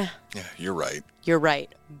 Yeah, you're right. You're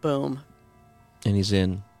right. Boom. And he's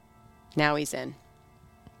in. Now he's in.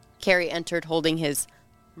 Cary entered holding his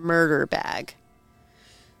murder bag,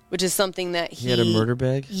 which is something that He had a murder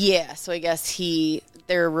bag? Yeah, so I guess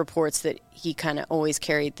there are reports that he kind of always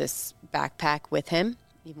carried this backpack with him.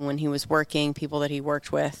 Even when he was working, people that he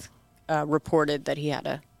worked with reported that he had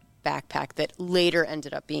a backpack that later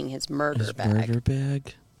ended up being his murder bag. Murder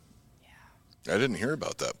bag? I didn't hear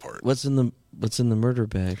about that part. What's in the murder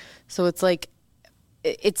bag? So it's like,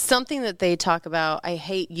 it's something that they talk about. I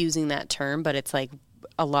hate using that term, but it's like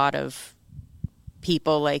a lot of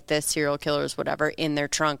people like this, serial killers, whatever, in their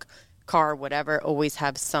trunk, car, whatever, always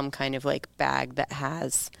have some kind of like bag that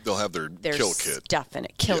has They'll have their kill kit. Stuff in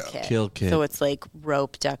it. Kill Yeah. kit. Kill kit. So it's like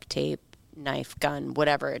rope, duct tape, knife, gun,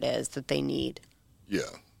 whatever it is that they need. Yeah.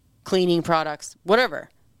 Cleaning products, whatever.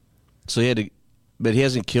 So but he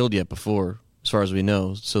hasn't killed yet before, as far as we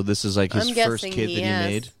know. So this is like his first kit that he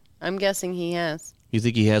made. I'm guessing he has. You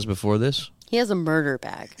think he has before this? He has a murder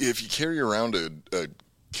bag. If you carry around a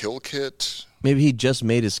kill kit, Maybe he just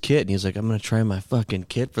made his kit and he's like, I'm going to try my fucking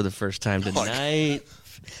kit for the first time tonight.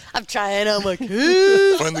 I'm trying. I'm like,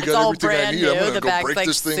 ooh. finally It's got all everything I brand need. I'm new. going The to go bag's break like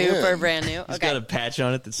this thing super in. brand new. He's Okay. got a patch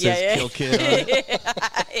on it that says kill kit on it.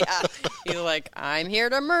 Yeah. He's like, I'm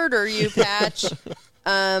here to murder you, Patch.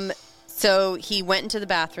 So he went into the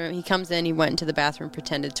bathroom. He comes in. He went into the bathroom,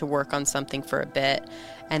 pretended to work on something for a bit,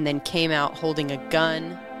 and then came out holding a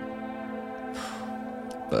gun.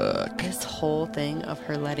 Fuck. This whole thing of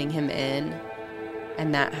her letting him in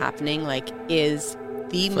and that happening, like, is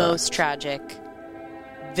the most tragic,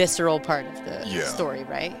 visceral part of the story,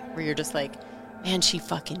 right? Where you're just like, man, she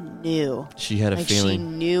fucking knew. She had a She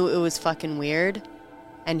feeling. knew it was fucking weird,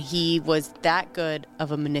 and he was that good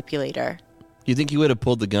of a manipulator. You think he would have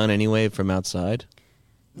pulled the gun anyway from outside?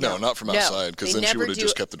 No, not from outside, because they then she never would have do-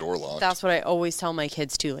 just kept the door locked. That's what I always tell my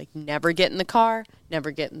kids too. Like, never get in the car, never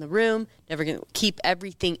get in the room, keep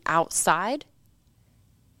everything outside.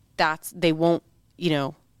 They won't,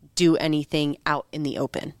 do anything out in the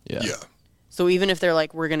open. Yeah. So even if they're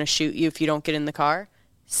like, we're going to shoot you if you don't get in the car,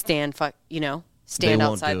 stand They won't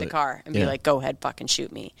outside do the it. car and be Yeah. like, go ahead, fucking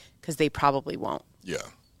shoot me. Because they probably won't. Yeah.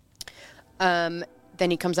 Then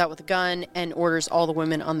he comes out with a gun and orders all the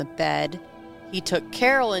women on the bed. He took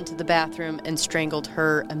Carol into the bathroom and strangled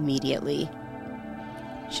her immediately.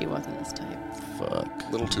 She wasn't this type. Fuck. A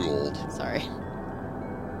little too old. Sorry.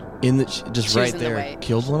 Just She right was in the there. way.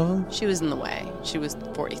 Killed one of them? She was in the way. She was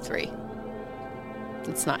 43.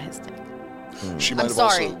 It's not his thing. She might I'm have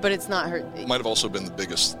sorry, also, but it's not her. might have also been the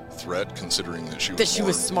biggest threat, considering that she was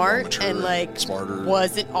more smart mature and like smarter.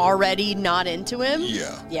 wasn't already not into him.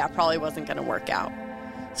 Yeah, probably wasn't going to work out.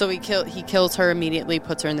 So he kills her immediately,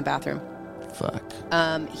 puts her in the bathroom. Fuck.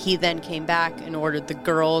 He then came back and ordered the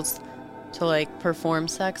girls to like perform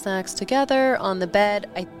sex acts together on the bed.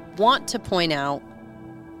 I want to point out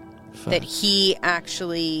that he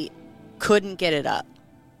actually couldn't get it up,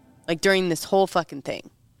 like during this whole fucking thing.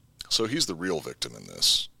 So he's the real victim in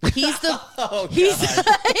this. He's the he's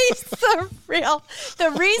the real.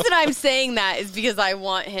 The reason I'm saying that is because I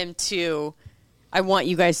want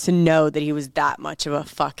you guys to know that he was that much of a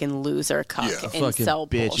fucking loser cuck and fucking sell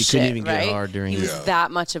bitch. bullshit. He couldn't even right? get hard during He was that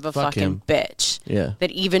much of a fucking him. bitch. Yeah.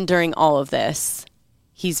 That even during all of this,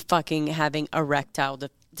 he's fucking having erectile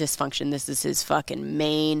dysfunction. This is his fucking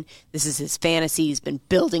main. This is his fantasy. He's been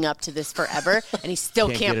building up to this forever, and he still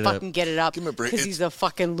can't fucking get it up Give him a break. because he's a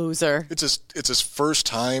fucking loser. It's his first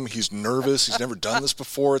time. He's nervous. He's never done this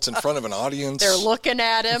before. It's in front of an audience. They're looking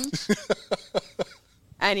at him.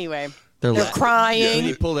 Anyway, they're When crying.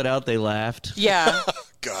 he pulled it out, they laughed. Yeah.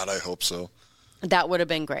 God, I hope so. That would have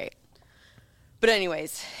been great. But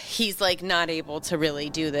anyways, he's like not able to really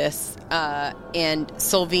do this. And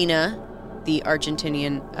Silvina, the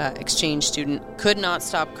Argentinian exchange student, could not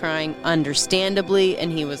stop crying, understandably.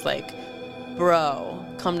 And he was like, bro,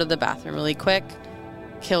 come to the bathroom really quick.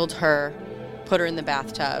 Killed her, put her in the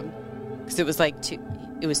bathtub. Because it was like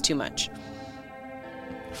it was too much.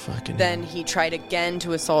 Fucking Then he tried again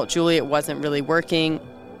to assault Julie. It wasn't really working.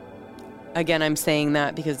 Again, I'm saying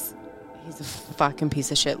that because he's a fucking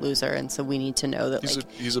piece of shit loser, and so we need to know that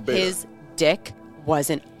he's a beta. His dick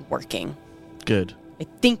wasn't working. Good. I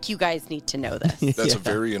think you guys need to know this. That's a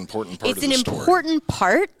very important part of the story. It's an important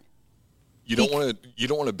part. You don't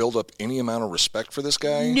want to build up any amount of respect for this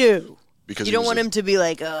guy. No. Because you don't want him to be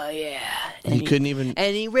like, oh yeah. And he couldn't even.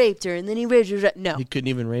 And he raped her, and then he raped her. No. He couldn't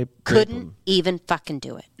even rape Couldn't him. even fucking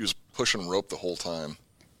do it. He was pushing rope the whole time.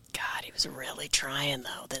 God, he was really trying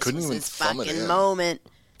though. This Couldn't was even his thumb it fucking in. moment.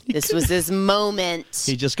 This was his moment.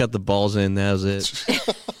 He just got the balls in. That was it.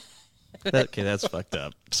 Okay, that's fucked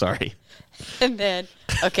up. Sorry. And then,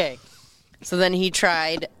 okay. So then he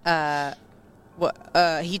tried,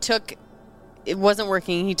 it wasn't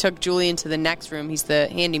working. He took Julie into the next room. He's the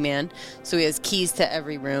handyman. So he has keys to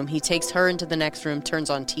every room. He takes her into the next room, turns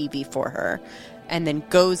on TV for her, and then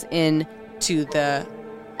goes in to the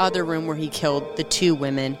other room where he killed the two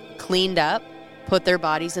women, cleaned up, put their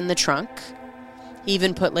bodies in the trunk. He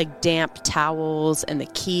even put like damp towels and the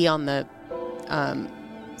key on the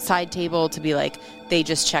side table to be like, they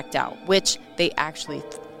just checked out, which they actually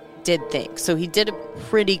did think. So he did a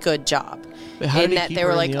pretty good job. In that they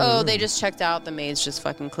were like, oh, they just checked out. The maids just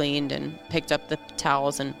fucking cleaned and picked up the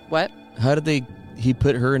towels and what? How did he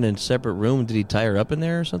put her in a separate room? Did he tie her up in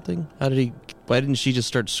there or something? Why didn't she just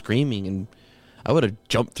start screaming? And I would have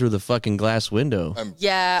jumped through the fucking glass window. I'm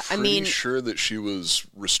pretty sure that she was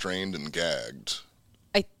restrained and gagged.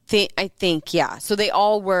 I think, yeah. So they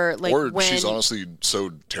all were like, or she's honestly so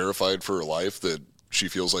terrified for her life that she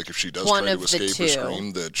feels like if she does try to escape or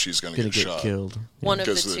scream, that she's going to get shot. Killed. One of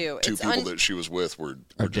the because two. Two people that she was with were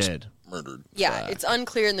just dead. Murdered. Yeah, it's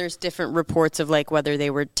unclear, and there's different reports of like whether they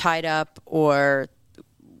were tied up or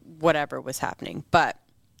whatever was happening. But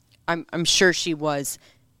I'm sure she was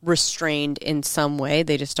restrained in some way.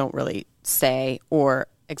 They just don't really say, or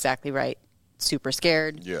exactly right, super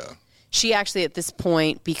scared. Yeah. She actually, at this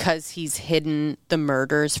point, because he's hidden the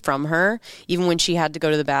murders from her, even when she had to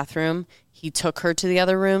go to the bathroom, he took her to the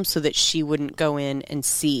other room so that she wouldn't go in and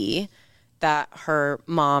see that her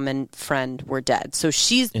mom and friend were dead. So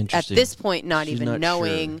she's, at this point, she's not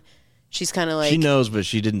knowing. Sure. She's kind of like... She knows, but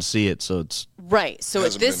she didn't see it, so it's... Right. So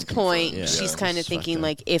at this point, she's kind of thinking,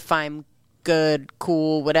 like, if I'm good,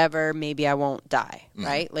 cool, whatever, maybe I won't die,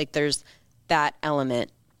 right? Like, there's that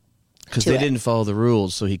element. Because they didn't follow the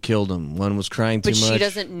rules, so he killed them. One was crying too much. But she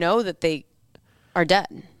doesn't know that they are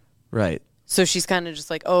dead. Right. So she's kind of just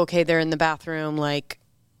like, oh, okay, they're in the bathroom. Like,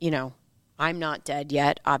 you know, I'm not dead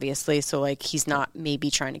yet, obviously. So, like, he's not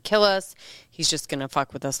maybe trying to kill us. He's just going to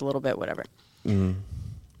fuck with us a little bit, whatever. Mm.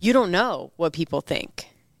 You don't know what people think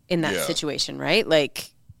in that situation, right?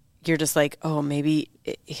 Like, you're just like, oh, maybe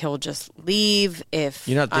he'll just leave if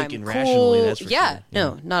you're not thinking I'm rationally, cool. that's for yeah, sure.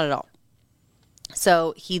 No, not at all.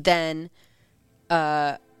 So he then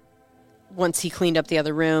once he cleaned up the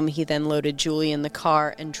other room, he then loaded Julie in the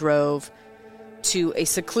car and drove to a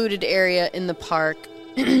secluded area in the park.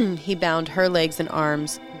 He bound her legs and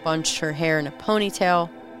arms, bunched her hair in a ponytail,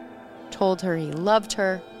 told her he loved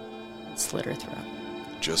her, and slit her throat.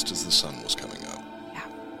 Just as the sun was coming up.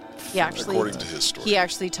 Yeah. According to his story. He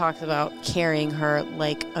actually talked about carrying her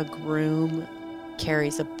like a groom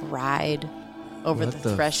carries a bride over What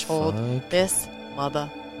the threshold. fuck? This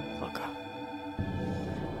motherfucker.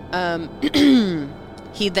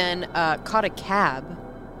 He then caught a cab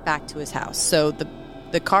back to his house. So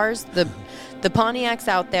the cars, the Pontiac's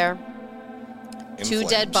out there. In Two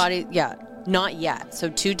dead flames. bodies. Yeah, not yet. So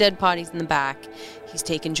 2 dead bodies in the back. He's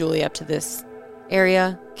taken Julie up to this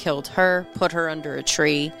area, killed her, put her under a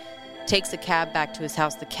tree, takes a cab back to his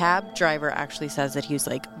house. The cab driver actually says that he was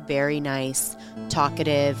like very nice,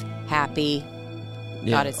 talkative, happy,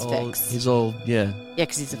 got his fix. He's all, Yeah,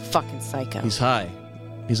 because he's a fucking psycho. he's high.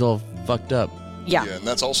 He's all fucked up. Yeah. Yeah, and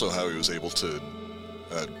that's also how he was able to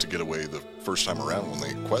get away the first time around when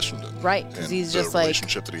they questioned him. Right, 'cause And he's the just like-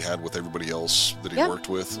 relationship that he had with everybody else that he Yeah. worked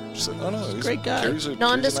with. Just said, oh no, he's Great guy. Cary's a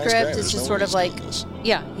Nondescript. nice guy. It's There's just no sort way of he's like, doing this.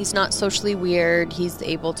 yeah, he's not socially weird. He's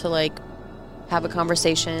able to like have a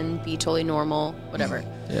conversation, be totally normal, whatever.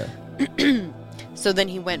 Yeah. So then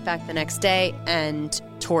he went back the next day and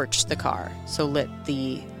torched the car. So lit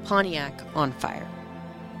the Pontiac on fire.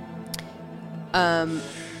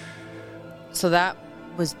 So that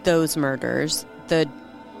was those murders.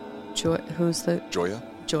 Who's the Joya?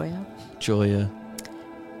 Joya?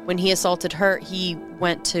 When he assaulted her, he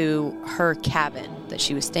went to her cabin that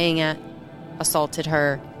she was staying at, assaulted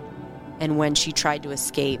her, and when she tried to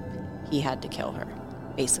escape, he had to kill her,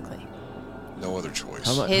 basically. No other choice.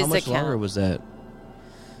 How His much account. longer was that?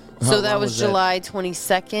 So How that long was July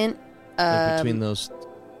 22nd. Like between those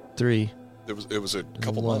 3. It was a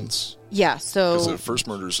couple months. Yeah, Because so the first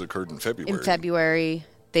murders occurred in February. in February,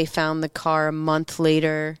 they found the car a month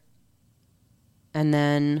later, and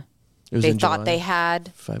then It was they in thought July? they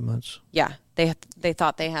had, 5 months. yeah, they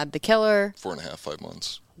thought they had the killer. 4.5, 5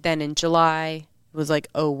 months. Then in July, it was like,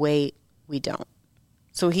 oh, wait, we don't.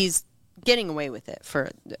 So he's getting away with it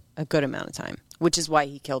for a good amount of time, which is why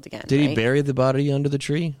he killed again. Did he right? bury the body under the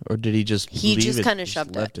tree, or did he just? He leave just it- kinda just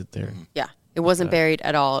shoved left it. it there. Yeah, it wasn't buried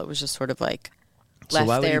at all. It was just sort of like So left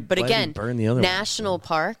why would there. he- But why did he again, burn the other one? national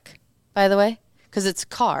park, by the way, because it's a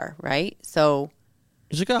car, right? So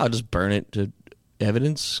He's like, oh, I'll just burn it to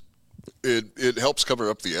evidence. It helps cover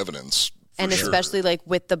up the evidence. for and sure. especially like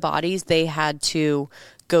with the bodies, they had to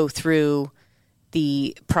go through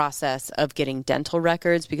the process of getting dental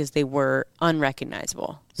records because they were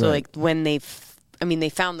unrecognizable. So Right. like when they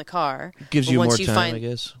found the car, Gives but you once more time, I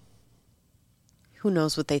guess. Who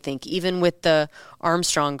knows what they think? Even with the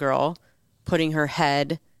Armstrong girl putting her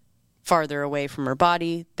head farther away from her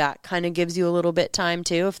body, that kind of gives you a little bit time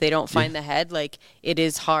too. If they don't find the head, like it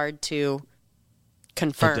is hard to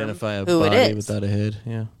confirm Identify a who body it is. without a head.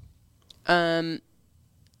 Yeah.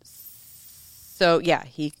 So yeah,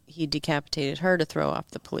 he decapitated her to throw off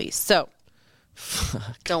the police. So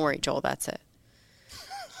don't worry, Joel, that's it.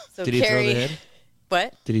 So Did he throw the head?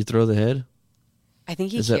 What? Did he throw the head? I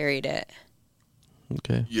think he Is that- carried it.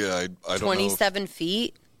 Okay. Yeah, I don't know. 27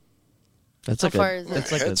 feet. That's How like far a. is it?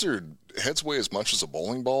 That's like Heads weigh as much as a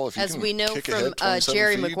bowling ball. If you As can we know kick a from head 27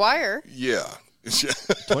 Jerry feet, Maguire, Yeah.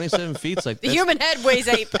 27 feet's like the that's- human head weighs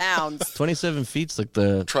 8 pounds. 27 feet's like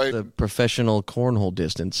the professional cornhole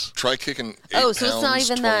distance. Try kicking 8 Oh, so it's not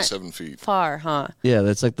pounds, even that 27 feet. far, huh? Yeah,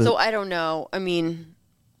 that's like the. So I don't know. I mean,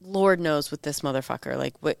 Lord knows with this motherfucker.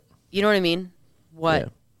 Like, what? You know what I mean?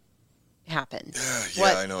 What happened? Yeah,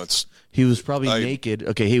 What? I know. He was probably naked.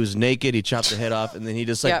 Okay, he was naked. He chopped the head off, and then he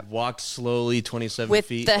just like Yep. walked slowly 27 With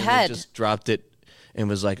feet, the and head. then just dropped it, and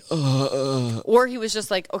was like, Or he was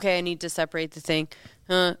just like, okay, I need to separate the thing.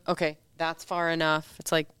 Okay, that's far enough.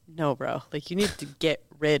 It's like, no, bro. Like, you need to get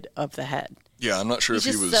rid of the head. Yeah, I'm not sure He's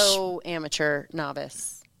if he just was. so amateur,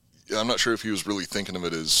 novice. I'm not sure if he was really thinking of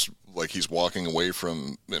it as like he's walking away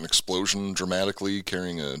from an explosion dramatically,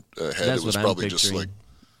 carrying a head. That's It was what I'm probably just picturing. like.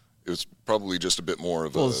 It was probably just a bit more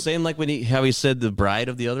of well, a. same like when how he said the bride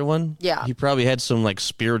of the other one. Yeah. he probably had some like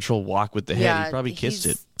spiritual walk with the head. Yeah, he probably kissed it.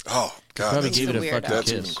 he's- Oh God, Probably that's, gave it a weirdo. fucking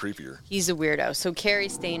that's kiss. even creepier. He's a weirdo. So Cary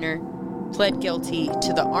Stayner pled guilty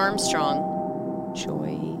to the Armstrong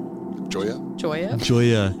Joya.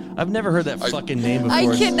 Joya. I've never heard that fucking name before.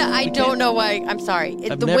 I don't know why. I'm sorry.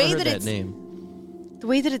 I've The never way heard that that it's name. the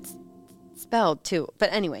way that it's spelled too.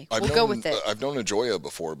 But anyway, we'll go with it. I've known a Joya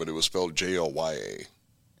before, but it was spelled J-O-Y-A.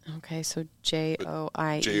 Okay, so Joie.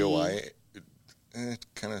 J-O-I.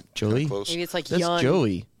 Kind of Joey? close. Maybe it's like That's Yun.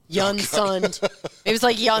 Joey. Yun Sund. Maybe it's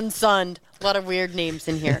like Yun Sund. A lot of weird names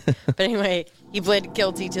in here. But anyway, he pled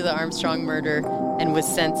guilty to the Armstrong murder and was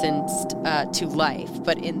sentenced to life.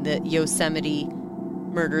 But in the Yosemite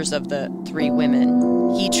murders of the 3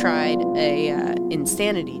 women, he tried a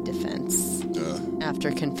insanity defense.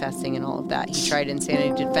 After confessing and all of that, he tried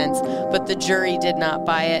insanity defense, but the jury did not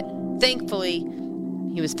buy it. Thankfully,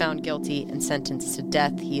 he was found guilty and sentenced to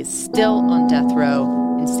death. He is still on death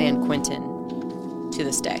row in San Quentin to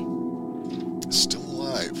this day. Still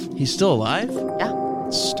alive. He's still alive? Yeah.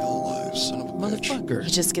 Still alive, son of a bitch. Motherfucker.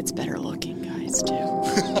 He just gets better looking, guys, too.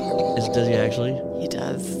 Does he actually? He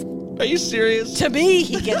does. Are you serious? To me,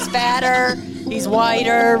 he gets fatter. He's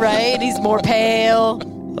whiter, right? He's more pale.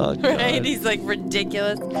 Oh, right? He's like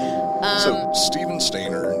ridiculous. So Stephen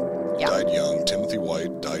Stayner Yeah. died young. Timothy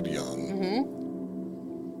White died young.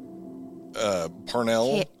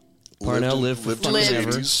 Parnell lived to fucking his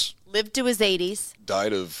ever. 80s. Lived to his 80s.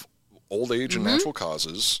 Died of old age and natural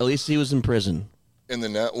causes. At least he was in prison. And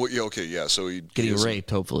then so he Getting raped,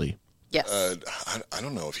 hopefully. Yes. I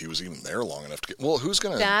don't know if he was even there long enough to get. Well, who's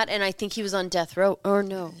gonna That, and I think he was on death row. Or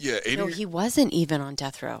no. Yeah, No, he wasn't even on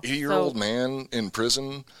death row. 80-year-old man in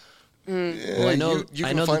prison. Yeah, Well, I know. you I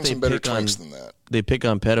can know find that they some better pick on. tricks than that. They pick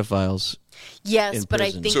on pedophiles. Yes, in but I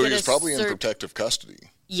prison. think So at he was a probably in cer- protective custody.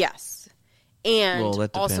 Yes. And Well,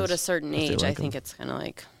 that also at a depends certain if they age, like I think him. it's kind of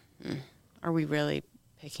like, are we really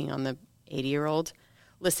picking on the 80-year-old?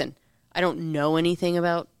 Listen, I don't know anything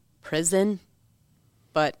about prison,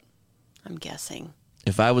 but I'm guessing.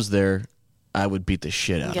 If I was there, I would beat the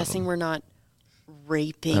shit out I'm of guessing him. we're not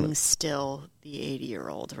raping still the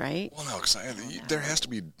 80-year-old, right? Well, no, because there has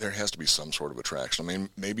to be some sort of attraction. I mean,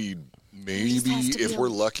 maybe has to be if a- we're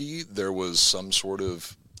lucky, there was some sort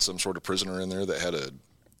of prisoner in there that had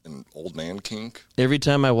an old man kink. Every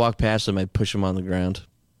time I walk past him, I'd push him on the ground.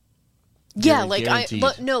 Yeah, Guaranteed.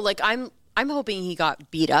 I'm hoping he got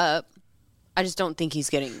beat up. I just don't think he's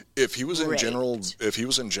getting. If he was in raped.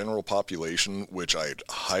 general population, which I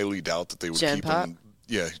highly doubt that they would Gen keep pop? him.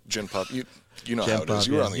 Yeah, Gen Pop. You know Gen how it is. pop,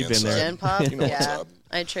 You were yeah. on the You've been inside. there. Gen pop? You know what's Yeah. up.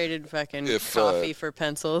 I traded fucking If, coffee for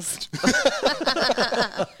pencils.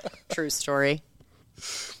 True story.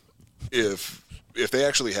 If they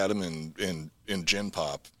actually had him in Gen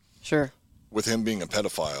Pop, Sure. with him being a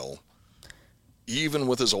pedophile, even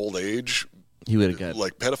with his old age, He would have got.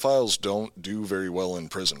 like pedophiles don't do very well in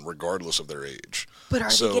prison, regardless of their age. But are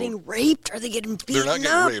So, they getting raped? Are they getting beaten They're not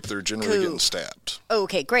getting up? raped. They're generally Cool. getting stabbed.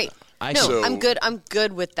 Okay, great. So- I'm good. I'm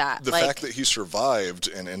good with that. The like, fact that he survived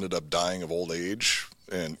and ended up dying of old age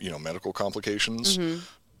and medical complications,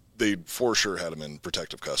 they for sure had him in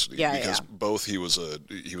protective custody Yeah, because yeah. both he was a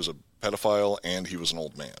pedophile and he was an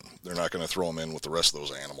old man. They're not going to throw him in with the rest of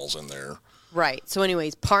those animals in there. right. So,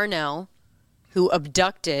 anyways, Parnell, who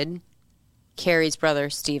abducted Cary's brother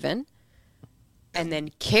Stephen, and then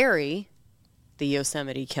Cary, the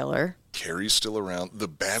Yosemite killer. Cary's still around. The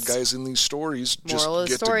bad guys in these stories just Moral of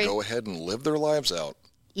the get story. to go ahead and live their lives out.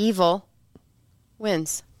 Evil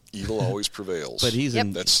wins. Evil always prevails. But he's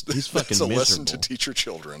in. That's he's fucking that's a miserable. lesson to teach your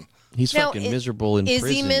children. He's Now, fucking miserable in Is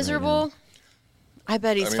prison. he right miserable? now. I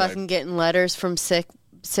bet he's I mean, fucking getting letters from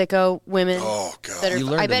sicko women. Oh God, that You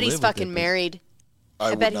are, learn I to bet he's live with fucking it, but- married. I I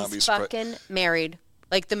would bet not be he's surprised. fucking married.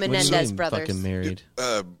 Like the What do you Menendez mean, brothers. fucking married.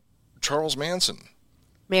 Charles Manson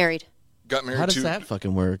Married. got married How does to. that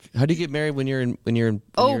fucking work? How do you get married when you're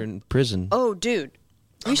in prison? Oh, dude.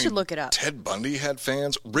 You I should mean, look it up. Ted Bundy had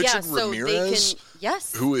fans. Richard yeah, so Ramirez, they can.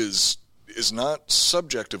 Yes. who is not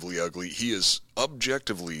subjectively ugly, he is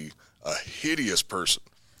objectively a hideous person.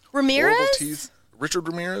 Ramirez? Horrible teeth. Richard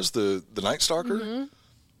Ramirez, the Night Stalker. Mm-hmm.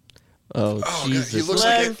 Oh, God, Jesus! he looks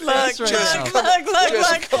like a, Look,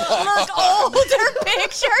 older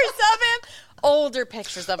pictures of him. Older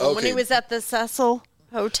pictures of him when he Okay. was at the Cecil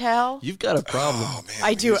Hotel. You've got a problem. Oh man,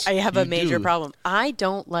 I do. he's- I have a you major do. problem. I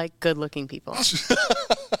don't like good-looking people.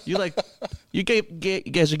 You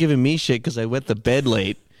guys are giving me shit because I went to bed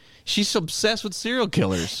late. She's obsessed with serial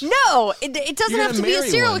killers. No, it doesn't You're have to gonna be a marry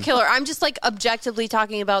serial one. killer. I'm just like objectively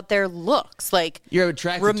talking about their looks. Like You're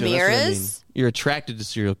attracted to them. That's what I mean. Ramirez? You're attracted to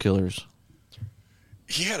serial killers.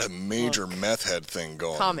 He had a major meth head thing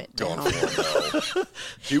going Calm it for down. him. Though.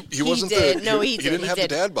 He wasn't did. the No, he he did. didn't He have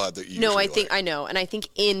did. the dad bod that you no, usually I think like. I know, and I think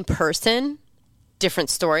in person, different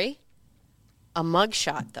story. A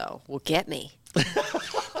mugshot though will get me.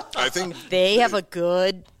 I think They have a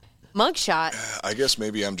good mugshot. I guess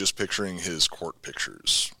maybe I'm just picturing his court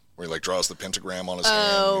pictures where he like draws the pentagram on his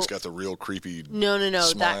hand. And he's got the real creepy. No.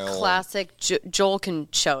 smile. That classic. Joel can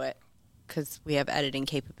show it because we have editing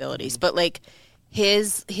capabilities. But like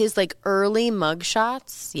his like early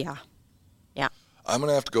mugshots, yeah. I'm going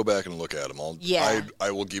to have to go back and look at them. Yeah.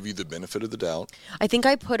 I will give you the benefit of the doubt. I think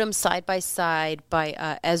I put them side by side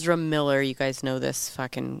by Ezra Miller. You guys know this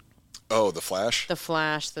fucking... Oh, The Flash? The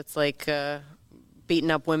Flash that's like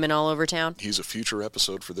beating up women all over town. He's a future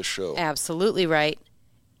episode for this show. Absolutely right.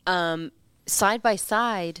 Side by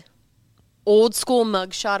side, old school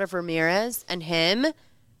mugshot of Ramirez and him.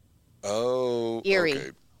 Oh, eerie.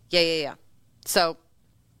 okay. Yeah. So,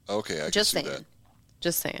 okay, I just can see saying. that.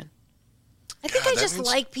 Just saying. I think I just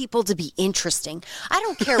like people to be interesting. I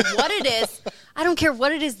don't care what it is. I don't care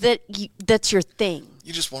what it is that's your thing.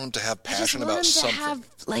 You just want them to have passion about something. Have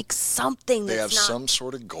like something. They that's have not... some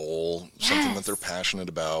sort of goal, something that they're passionate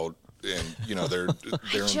about, and they're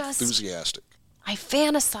enthusiastic. I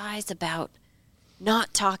fantasize about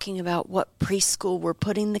not talking about what preschool we're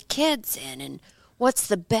putting the kids in and what's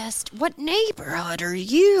the best. What neighborhood are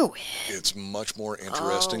you in? It's much more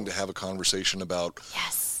interesting to have a conversation about.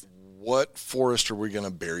 Yes. What forest are we going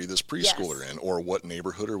to bury this preschooler in, or what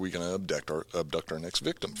neighborhood are we going to abduct our next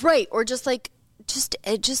victim from? Right, or just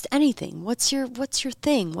anything. What's your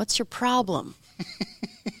thing? What's your problem?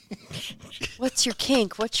 What's your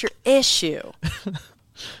kink? What's your issue?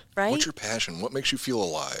 Right? What's your passion? What makes you feel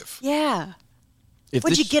alive? Yeah.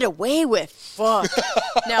 What'd you get away with? Fuck.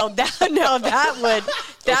 now that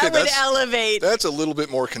would elevate. That's a little bit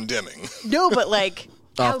more condemning. No, but like.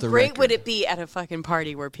 How great record. would it be at a fucking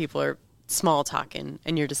party where people are small talking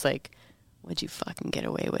and you're just like, what'd you fucking get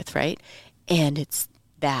away with, right? And it's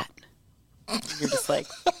that. You're just like,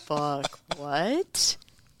 fuck, what?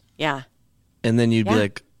 Yeah. And then you'd be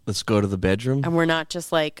like, let's go to the bedroom. And we're not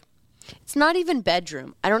just like, it's not even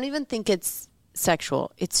bedroom. I don't even think it's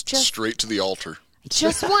sexual. It's just. Straight to the altar. I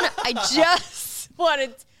just want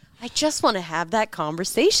to have that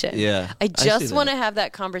conversation. Yeah. I just want to have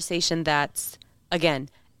that conversation that's, again,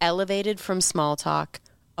 elevated from small talk,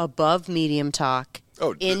 above medium talk,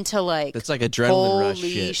 into like it's like adrenaline rush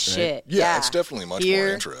holy shit. Right? Yeah, it's definitely much more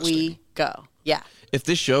interesting. Here we go. Yeah. If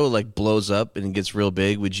this show like blows up and gets real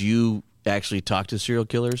big, would you actually talk to serial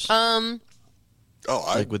killers? Would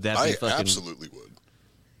that be I fucking... absolutely would.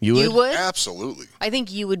 You would? Absolutely. I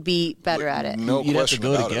think you would be better at it. No You'd question have to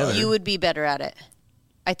go about together. it. You would be better at it.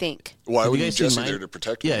 I think. Why Have would you you guys seen Jesse there to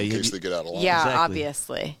protect them in case they get out alive? Yeah, Exactly.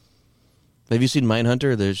 obviously. Have you seen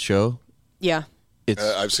Mindhunter, the show? Yeah.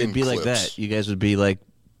 I've seen It'd be clips. like that. You guys would be like,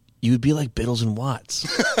 you would be like Biddles and Watts.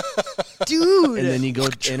 Dude. And then you go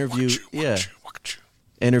interview,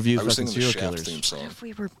 interview I was fucking singing the serial Shaft killers. theme song. If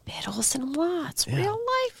we were Biddles and Watts, real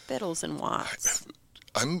life Biddles and Watts.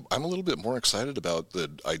 I'm a little bit more excited about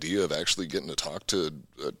the idea of actually getting to talk to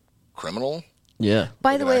a criminal. Yeah.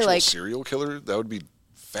 By like the an way, actual like serial killer. That would be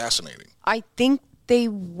fascinating. I think they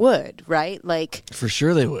would, right? Like For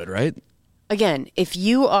sure they would, right? again, if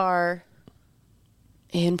you are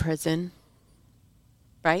in prison,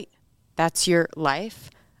 right? That's your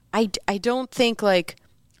life. I don't think like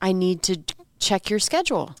I need to check your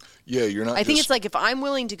schedule. Yeah, you're not. I think it's like if I'm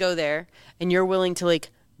willing to go there and you're willing to like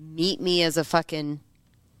meet me as a fucking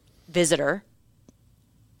visitor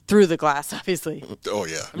through the glass, obviously. Oh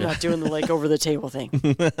yeah. I'm not doing the like over the table thing.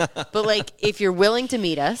 But like if you're willing to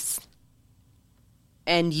meet us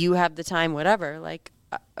and you have the time, whatever, like,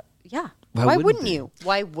 yeah. Why wouldn't you?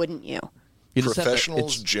 Why wouldn't you?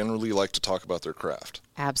 Professionals generally like to talk about their craft.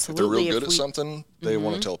 Absolutely. If they're real good at something, they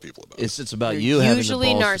want to tell people about it. It's about They're you having the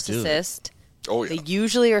usually balls to do it. narcissist. Oh yeah. They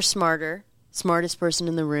usually are smartest person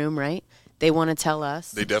in the room, right? They want to tell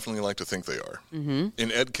us. They definitely like to think they are. Mm-hmm.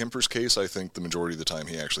 In Ed Kemper's case, I think the majority of the time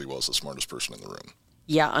he actually was the smartest person in the room.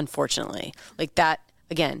 Yeah, unfortunately. Like that,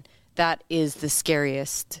 again, that is the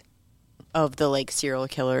scariest of the like serial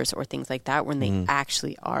killers or things like that when they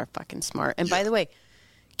actually are fucking smart. And by the way,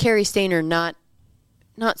 Cary Stayner,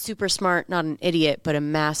 not super smart, not an idiot, but a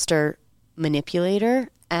master manipulator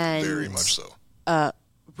and Very much so.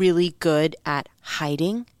 really good at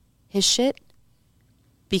hiding his shit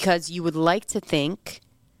because you would like to think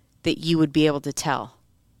that you would be able to tell,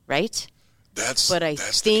 right? But I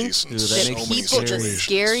think the that people, the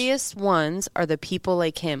scariest ones are the people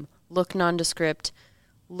like him. Look nondescript,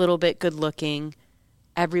 little bit good looking.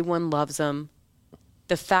 Everyone loves him.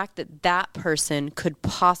 The fact that that person could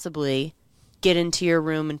possibly get into your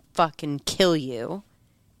room and fucking kill you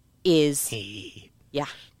is,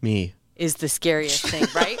 is the scariest thing,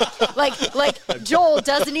 right? like Joel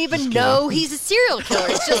doesn't even know he's a serial killer.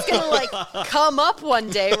 It's just gonna like come up one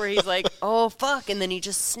day where he's like, oh fuck, and then he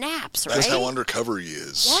just snaps, right? That's how undercover he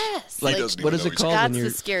is. Yes. Like, what is it called That's when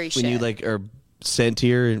the scary when you shit. like are sent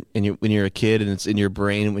here and when you're a kid and it's in your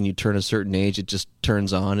brain and when you turn a certain age it just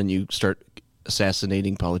turns on and you start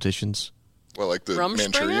assassinating politicians? Well, like the Rumspringa?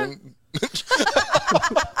 Manchurian.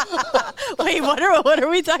 Wait, what are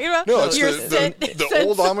we talking about? No, it's the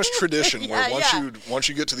old Amish tradition where Yeah, once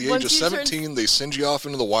you get to the Once age of you turn- 17, they send you off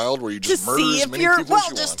into the wild where you to just murder see as if many you're people as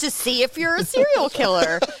you just want. to see if you're a serial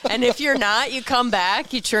killer. And if you're not, you come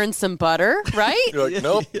back, you churn some butter, right? You're like,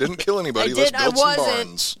 nope, didn't kill anybody. I Let's did. I build some wasn't,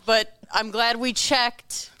 barns. but I'm glad we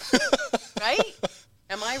checked. Right?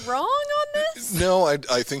 Am I wrong on this? No, I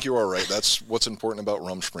think you are right. That's what's important about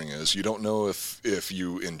Rumspringa is you don't know if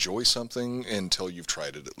you enjoy something until you've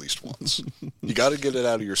tried it at least once. You got to get it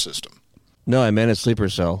out of your system. No, I meant a sleeper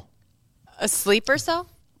cell. A sleeper cell?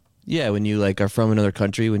 Yeah, when you are from another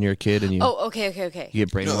country when you're a kid and you Okay. you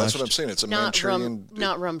get brainwashed. No, that's what I'm saying. It's a Manchurian.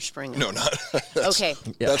 Not Rumspringa. No, not. Okay.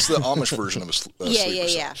 That's the Amish version of a sleeper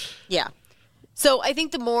cell. Yeah. So I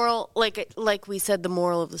think the moral, like we said, the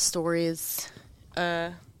moral of the story is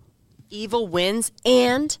evil wins.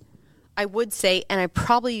 And I would say, and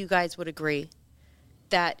you guys would agree,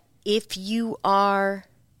 that if you are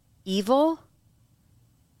evil,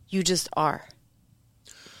 you just are.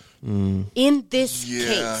 In this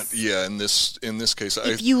case. Yeah, in this case.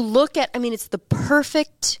 If you look at, it's the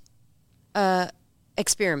perfect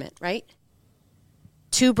experiment, right?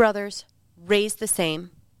 Two brothers raised the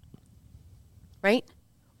same, right?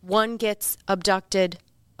 One gets abducted,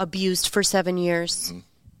 abused for 7 years,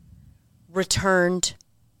 returned,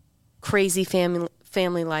 crazy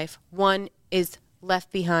family life. One is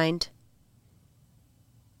left behind,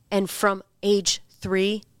 and from age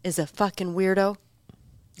 3 is a fucking weirdo.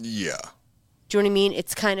 Yeah. Do you know what I mean?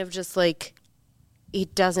 It's kind of just like,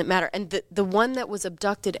 it doesn't matter. And the one that was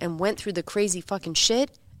abducted and went through the crazy fucking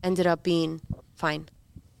shit ended up being fine.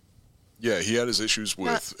 Yeah, he had his issues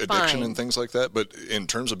with addiction and things like that. But in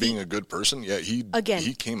terms of being a good person, yeah, he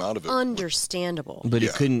came out of it. Understandable. But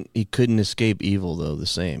he couldn't escape evil though. The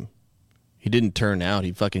same. He didn't turn out.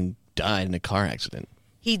 He fucking died in a car accident.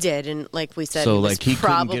 He did, and like we said, So, he was he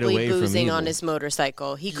probably couldn't get away from boozing on evil. his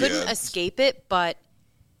motorcycle. He couldn't escape it, but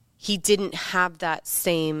he didn't have that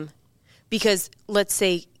same. Because let's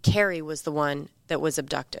say Cary was the one that was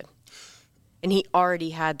abducted, and he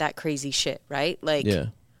already had that crazy shit, right?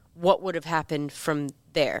 What would have happened from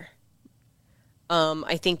there?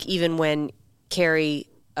 I think even when Cary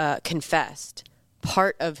confessed,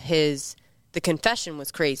 part of the confession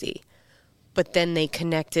was crazy, but then they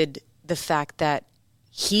connected the fact that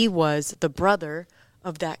he was the brother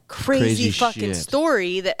of that crazy fucking shit.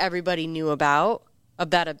 story that everybody knew about, of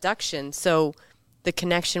that abduction. So the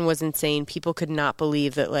connection was insane. People could not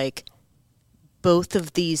believe that, both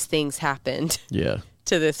of these things happened. Yeah.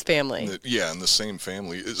 To this family. Yeah, in the same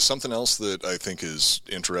family. Something else that I think is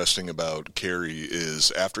interesting about Cary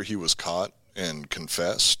is after he was caught and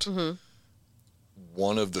confessed,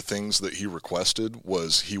 one of the things that he requested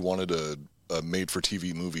was he wanted a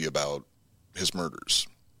made-for-TV movie about his murders.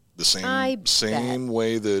 The same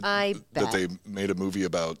way that they made a movie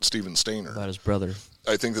about Stephen Stayner. About his brother.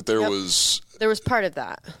 I think that there was part of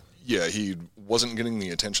that. Yeah, he wasn't getting the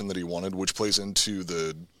attention that he wanted, which plays into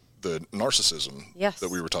the narcissism that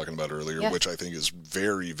we were talking about earlier, which I think is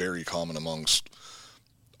very, very common amongst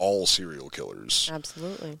all serial killers.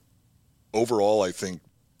 Absolutely. Overall, I think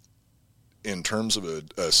in terms of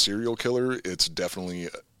a serial killer, it's definitely,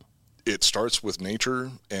 it starts with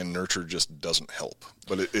nature, and nurture just doesn't help.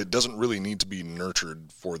 But it doesn't really need to be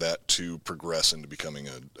nurtured for that to progress into becoming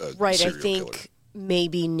a right, serial I think killer.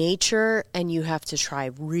 Maybe nature, and you have to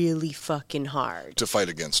try really fucking hard. To fight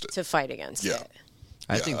against it. it.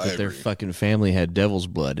 I think that their fucking family had devil's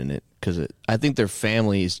blood in it because I think their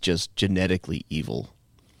family is just genetically evil.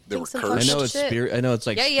 They were cursed. I know it's I know it's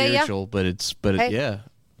spiritual, but it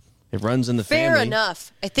runs in the family. Fair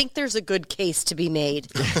enough. I think there's a good case to be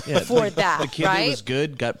made for that. The kid that was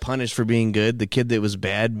good got punished for being good. The kid that was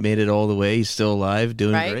bad made it all the way. He's still alive,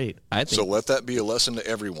 doing great. I think so. Let that be a lesson to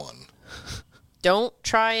everyone. Don't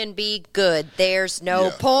try and be good. There's no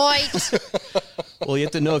point. Well, you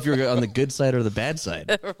have to know if you're on the good side or the bad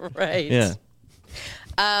side. Right. Yeah.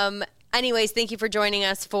 Anyways, thank you for joining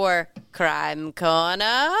us for Crime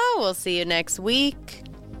Corner. We'll see you next week.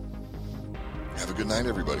 Have a good night,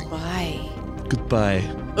 everybody. Bye. Goodbye.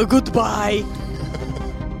 Goodbye.